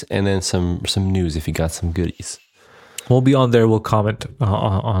 predictions, and then some news if you got some goodies. Yes. We'll be on there. We'll comment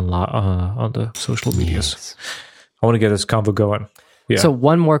on the social medias. Yes. I want to get this convo going. Yeah. So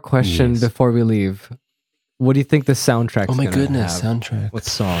one more question Yes. before we leave. What do you think the soundtrack? Oh my goodness, have? soundtrack. What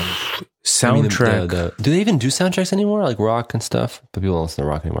songs? Soundtrack. Do they even do soundtracks anymore, like rock and stuff? But people don't listen to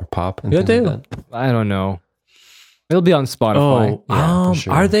rock anymore. Pop and Yeah, things they like that. I don't know. It'll be on Spotify. Yeah, for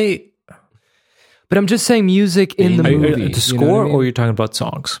sure. Are they But I'm just saying music in the Are you- movie. the you know score, what I mean? or you're talking about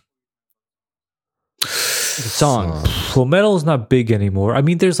songs? the songs? Well, metal is not big anymore. I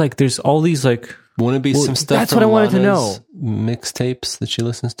mean, there's all these like. Wouldn't it be some stuff? that's from what I wanted to Lana's mixtapes that she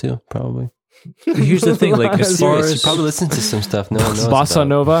listens to, probably. Here's the thing, like as far Serious, she as probably listens to some stuff no one knows Bossa about.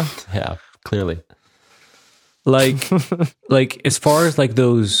 Nova. Yeah, clearly. like as far as like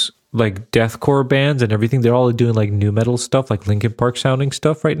those like deathcore bands and everything, they're all doing like new metal stuff, like Linkin Park sounding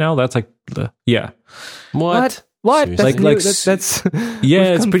stuff right now. That's like What? Seriously? That's new. Like, that's yeah, we've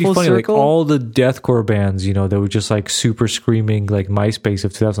it's come pretty full funny. circle. Like all the deathcore bands, they were just like super screaming like MySpace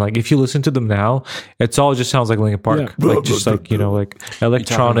of 2000. Like if you listen to them now, it's all just sounds like Linkin Park, like just like like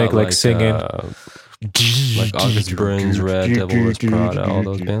electronic, like singing. Like August Burns, Red, Devil Wears Prada, all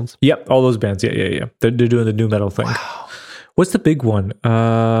those bands. Yep, all those bands. Yeah. They're doing the new metal thing. Wow. What's the big one?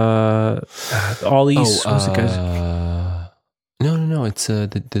 All these. what's the guys? No. It's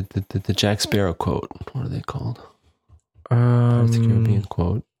the Jack Sparrow quote. What are they called? It's a Caribbean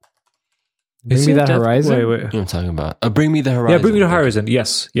quote. Bring Me That Horizon? Wait. You know what I'm talking about? Bring Me the Horizon. Yeah, Bring Me the Horizon.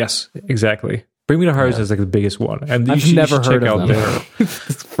 Yes, exactly. Bring Me the Horizon is like the biggest one, and I've you never should heard check of out them. there.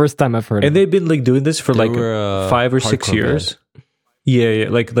 It's the first time I've heard. And of they've been like doing this for They like were, 5 or 6 hardcore years. Yeah,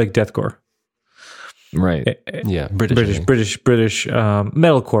 like deathcore. them. Right. Yeah, British. British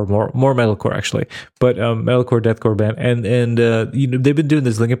metalcore, more metalcore actually, but metalcore deathcore band, and they've been doing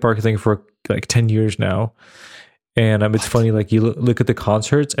this Linkin Park thing for like 10 years now, and it's funny, like you look at the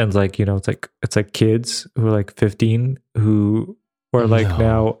concerts and like it's like kids who are like 15 who are like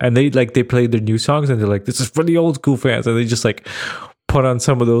now, and they played their new songs and they're like, this is for the old school fans, and they just like put on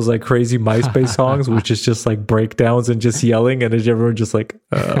some of those like crazy MySpace songs, which is just like breakdowns and just yelling, and everyone just like,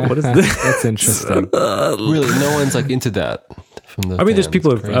 what is this? That's interesting. Really, no one's like into that. I mean, there's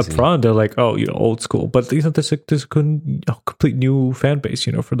people up front. They're like, oh, old school, but there's a complete new fan base,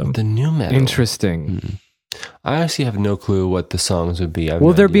 for them. The new metal. Interesting. I actually have no clue what the songs would be.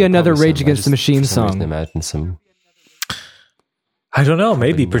 Will there be another Rage Against the Machine song? Imagine some. I don't know.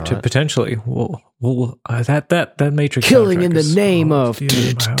 Maybe potentially. Well, that Matrix. Killing in the name of.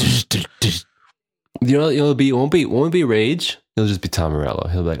 It'll be won't be Rage. It'll just be Tom Morello.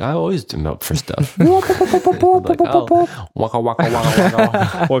 He'll be like, I always do up for stuff. Like, oh, waka waka waka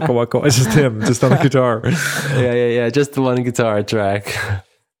waka waka waka. It's just him, just on the guitar. Yeah. Just the one guitar track.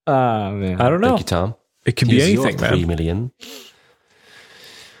 Oh man, I don't know. Thank you, Tom. It can be anything, man. 3 million.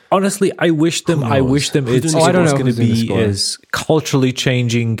 Honestly, I wish them. It's going to be as culturally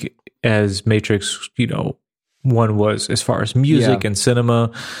changing as Matrix, one was as far as music and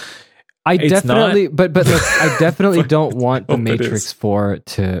cinema. I definitely don't want the Matrix 4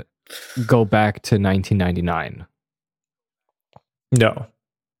 to go back to 1999. No,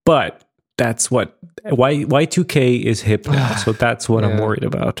 but that's what Y2K is hip now, so that's what I'm worried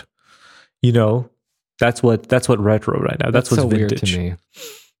about. That's what retro right now. That's what's so vintage. Weird to me.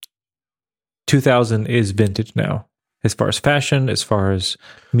 2000 is vintage now, as far as fashion, as far as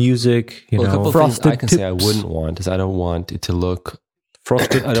music. A couple of things I can say I wouldn't want is I don't want it to look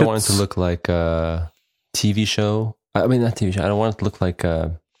frosted. I don't want it to look like a TV show. I mean, not TV show. I don't want it to look like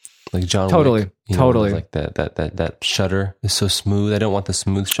John Wick. Totally. Like that shutter is so smooth. I don't want the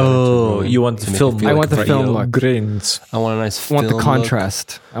smooth shutter. Oh, you want the film? I want the film look. Grains. I want a nice. I want the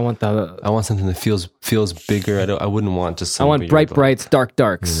contrast. Look. I want something that feels bigger. I wouldn't want just. I want brights,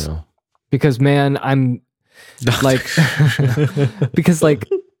 darks. Because man, I'm like,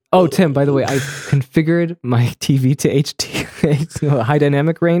 oh Tim, by the way, I configured my TV to HD, high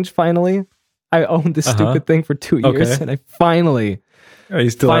dynamic range. Finally, I owned this stupid thing for 2 years, and I finally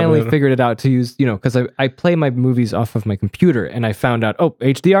figured it out to use. Because I play my movies off of my computer, and I found out,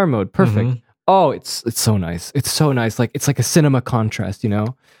 HDR mode, perfect. Mm-hmm. Oh, it's so nice. It's so nice. Like it's like a cinema contrast.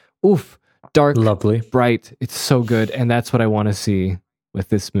 Oof, dark, lovely, bright. It's so good, and that's what I want to see with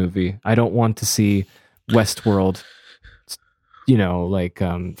this movie. I don't want to see Westworld,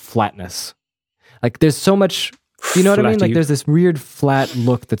 flatness. Like there's so much, you know what I mean? Like there's this weird flat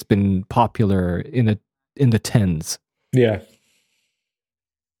look that's been popular in the 10s. Yeah.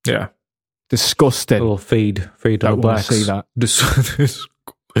 Yeah. Disgusting. A little fade to the blacks. Say that. Disgusting.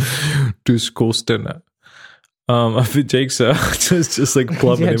 Jake's just like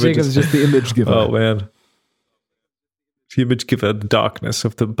plumbing images. Jacob's just the image giver. Oh man. The image giver, the darkness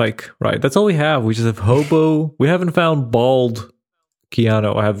of the bike ride. That's all we have. We just have hobo. We haven't found bald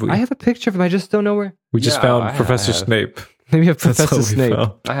Keanu, have we? I have a picture of him. I just don't know where. We just found Professor Snape. Maybe have Professor Snape.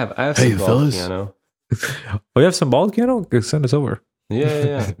 I have some bald Keanu. Oh, you have some bald Keanu? Send us over.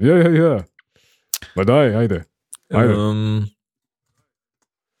 Yeah. Yeah. But hi there. There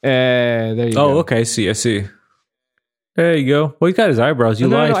you go. Oh, okay. I see. There you go. Well, he's got his eyebrows.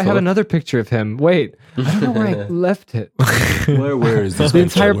 No, I have another picture of him. Wait, I don't know where I left it. Where is this? The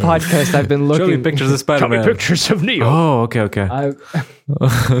entire podcast I've been looking. Show me pictures of Spider-Man. Show me pictures of Neo. Oh, okay. I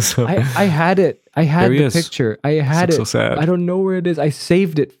had it. I had the picture. I had it. So sad. I don't know where it is. I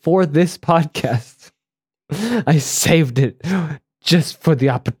saved it for this podcast. I saved it just for the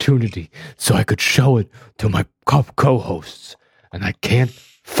opportunity so I could show it to my co-hosts. And I can't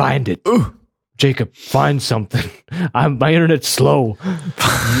find it. Jacob, find something. My internet's slow.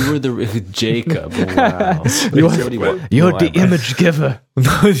 You were the Jacob. Wow. You're the image giver.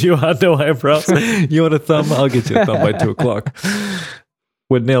 You want no eyebrows? You want a thumb? I'll get you a thumb by 2:00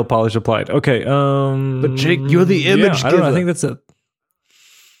 with nail polish applied. Okay. But Jake, you're the image giver. I don't know. I think that's it.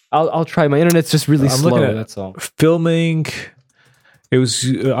 I'll try. My internet's just really slow. That's all. Filming. It was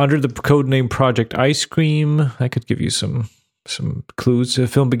under the code name Project Ice Cream. I could give you some clues. The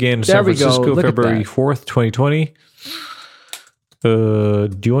film began in San Francisco, February 4th, 2020. Do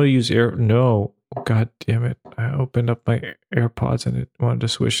you want to use air? No. God damn it. I opened up my AirPods and it wanted to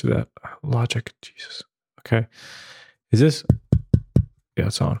switch to that. Logic. Jesus. Okay. Is this? Yeah,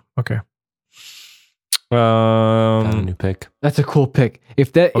 it's on. Okay. Found a new pick. That's a cool pick.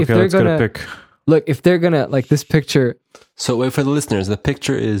 If they're gonna pick. Look, if they're gonna like this picture. So wait for the listeners. The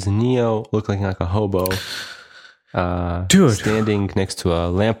picture is Neo looking like a hobo. Dude, standing next to a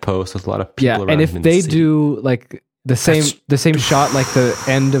lamppost with a lot of people around him. And if they do like the same shot like the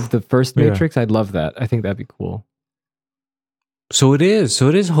end of the first Matrix, I'd love that. I think that'd be cool. So it is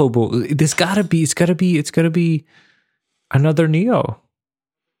hobo. It's gotta be another Neo.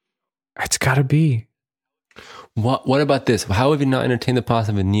 It's gotta be. What about this? How have you not entertained the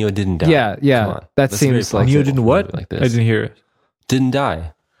possibility Neo didn't die? Yeah. That That seems like Neo didn't what? Like I this. didn't hear it. Didn't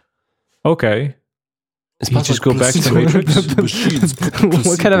die. Okay. It's You just go back to the Matrix.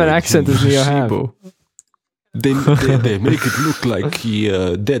 What kind of an accent does Neo have? Placebo. They make it look like he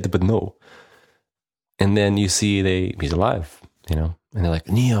dead, but no. And then you see he's alive, and they're like,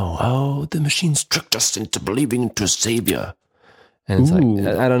 Neo, oh, the machines tricked us into believing into a savior. And it's Ooh.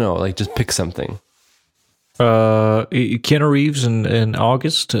 like, I don't know, like just pick something. Keanu Reeves in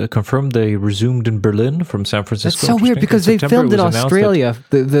August confirmed they resumed in Berlin from San Francisco. That's so weird because they September, filmed it in was announced Australia.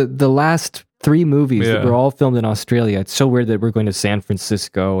 The last 3 movies that Yeah. were all filmed in Australia. It's so weird that we're going to San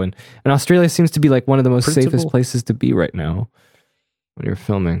Francisco, and Australia seems to be like one of the most safest places to be right now when you're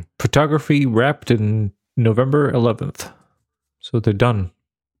filming. Photography wrapped in November 11th. So they're done.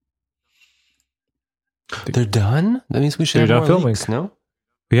 They're done? That means we should They're have done more filming. leaks, no?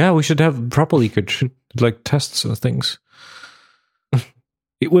 Yeah, we should have proper leakage, like tests and things.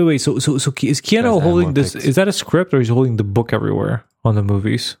 Wait. So is Guys, I Keanu have holding more this? pics. Is that a script, or is he holding the book everywhere on the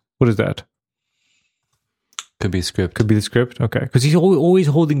movies? What is that? Could be a script. Could be the script. Okay, because he's always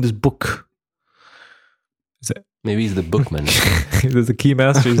holding this book. Is that Maybe he's the bookman. there's a key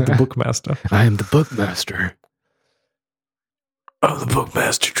master? He's the bookmaster. I am the bookmaster. I'm the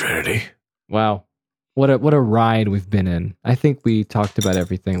Bookmaster Trinity. Wow, what a ride we've been in. I think we talked about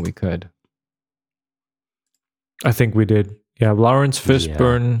everything we could. I think we did. Yeah, Lawrence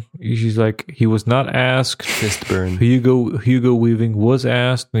Fishburne. She's like, he was not asked. Fistburn. Hugo Weaving was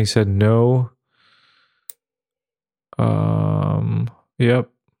asked, and he said no. Yep.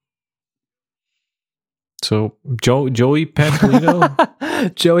 So Joey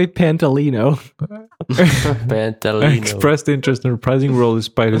Pantoliano Joey Pantoliano. Pantalino. expressed interest in reprising role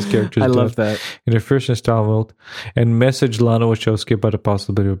despite his character's I love death that. in the first installment, and messaged Lana Wachowski about the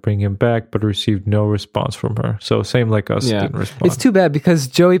possibility of bringing him back, but received no response from her. So same like us, Yeah, didn't respond. it's too bad because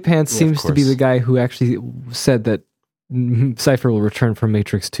Joey Pants Yeah, of seems to be course. the guy who actually said that Cypher will return from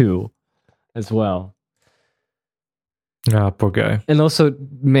Matrix 2 as well. Ah, poor guy. And also,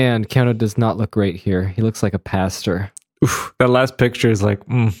 man, Keanu does not look great here. He looks like a pastor. Oof, that last picture is like,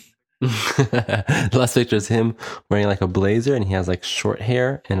 The last picture is him wearing like a blazer and he has like short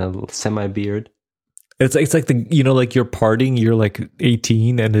hair and a semi beard. It's like the like you're partying, you're like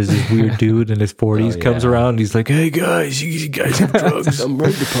 18, and there's this weird dude in his 40s Oh, comes yeah. around. And he's like, "Hey guys, You guys have drugs. I'm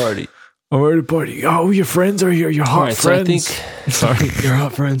ready to party. I'm ready to party. Oh, your friends are here. Your hot All right, so I friends. think sorry, You're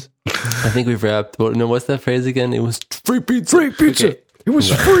hot friends. I think we've wrapped. Well, no, what's that phrase again? It was free pizza. Free pizza. Okay. It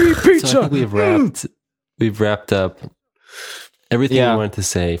was free pizza. So I think we've wrapped up everything Yeah. we wanted to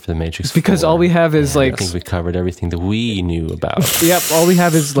say for the Matrix. Because 4. all we have is And like, I think we covered everything that we knew about. yep, all we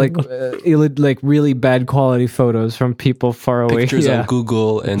have is like, like really bad quality photos from people far away. Pictures Yeah, on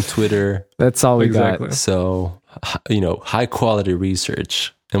Google and Twitter. that's all we Exactly. got. So, high quality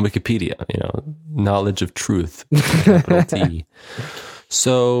research and Wikipedia, knowledge of truth, capital T.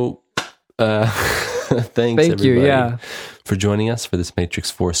 So, thanks Thank everybody you. Yeah, for joining us for this Matrix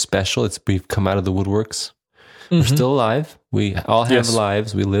 4 special. We've come out of the woodworks. We're still alive. We all have Yes.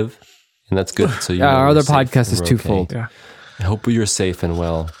 lives. We live, and that's good. So yeah. Our we're other safe podcast and is we're twofold. Yeah. I hope you're safe and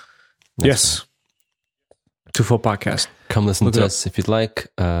well. yes, Twofold podcast. Come listen Look to it up. us if you'd like,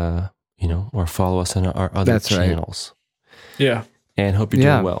 or follow us on our other That's right. channels. Yeah. And hope you're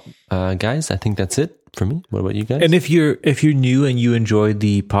Yeah. doing well, guys. I think that's it for me. What about you guys? And if you're new and you enjoyed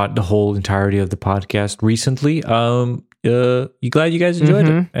the whole entirety of the podcast recently, you glad you guys enjoyed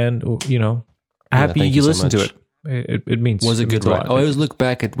it, and happy thank you you so listened to much. it. It means was a it good means a ride. lot. I always look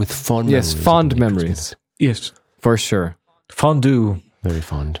back at with fond Yes, memories. fond of the Matrix memories. Yes, For sure. fondue. movie. Very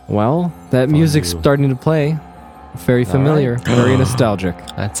fond. Well, that music's starting to play. Very familiar. Very nostalgic.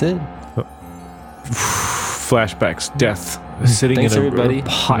 That's it. Flashbacks, death, sitting Thanks, in a everybody.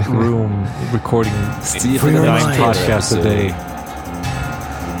 hot room recording See you for the 9 next podcasts a episode. day.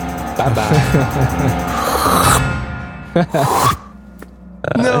 Bye bye.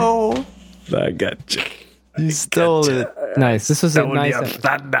 No, I got you. you stole it. Nice. This was a nice your episode.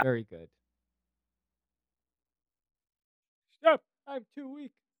 thunder. Very good. I'm too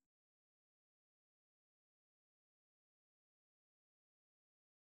weak.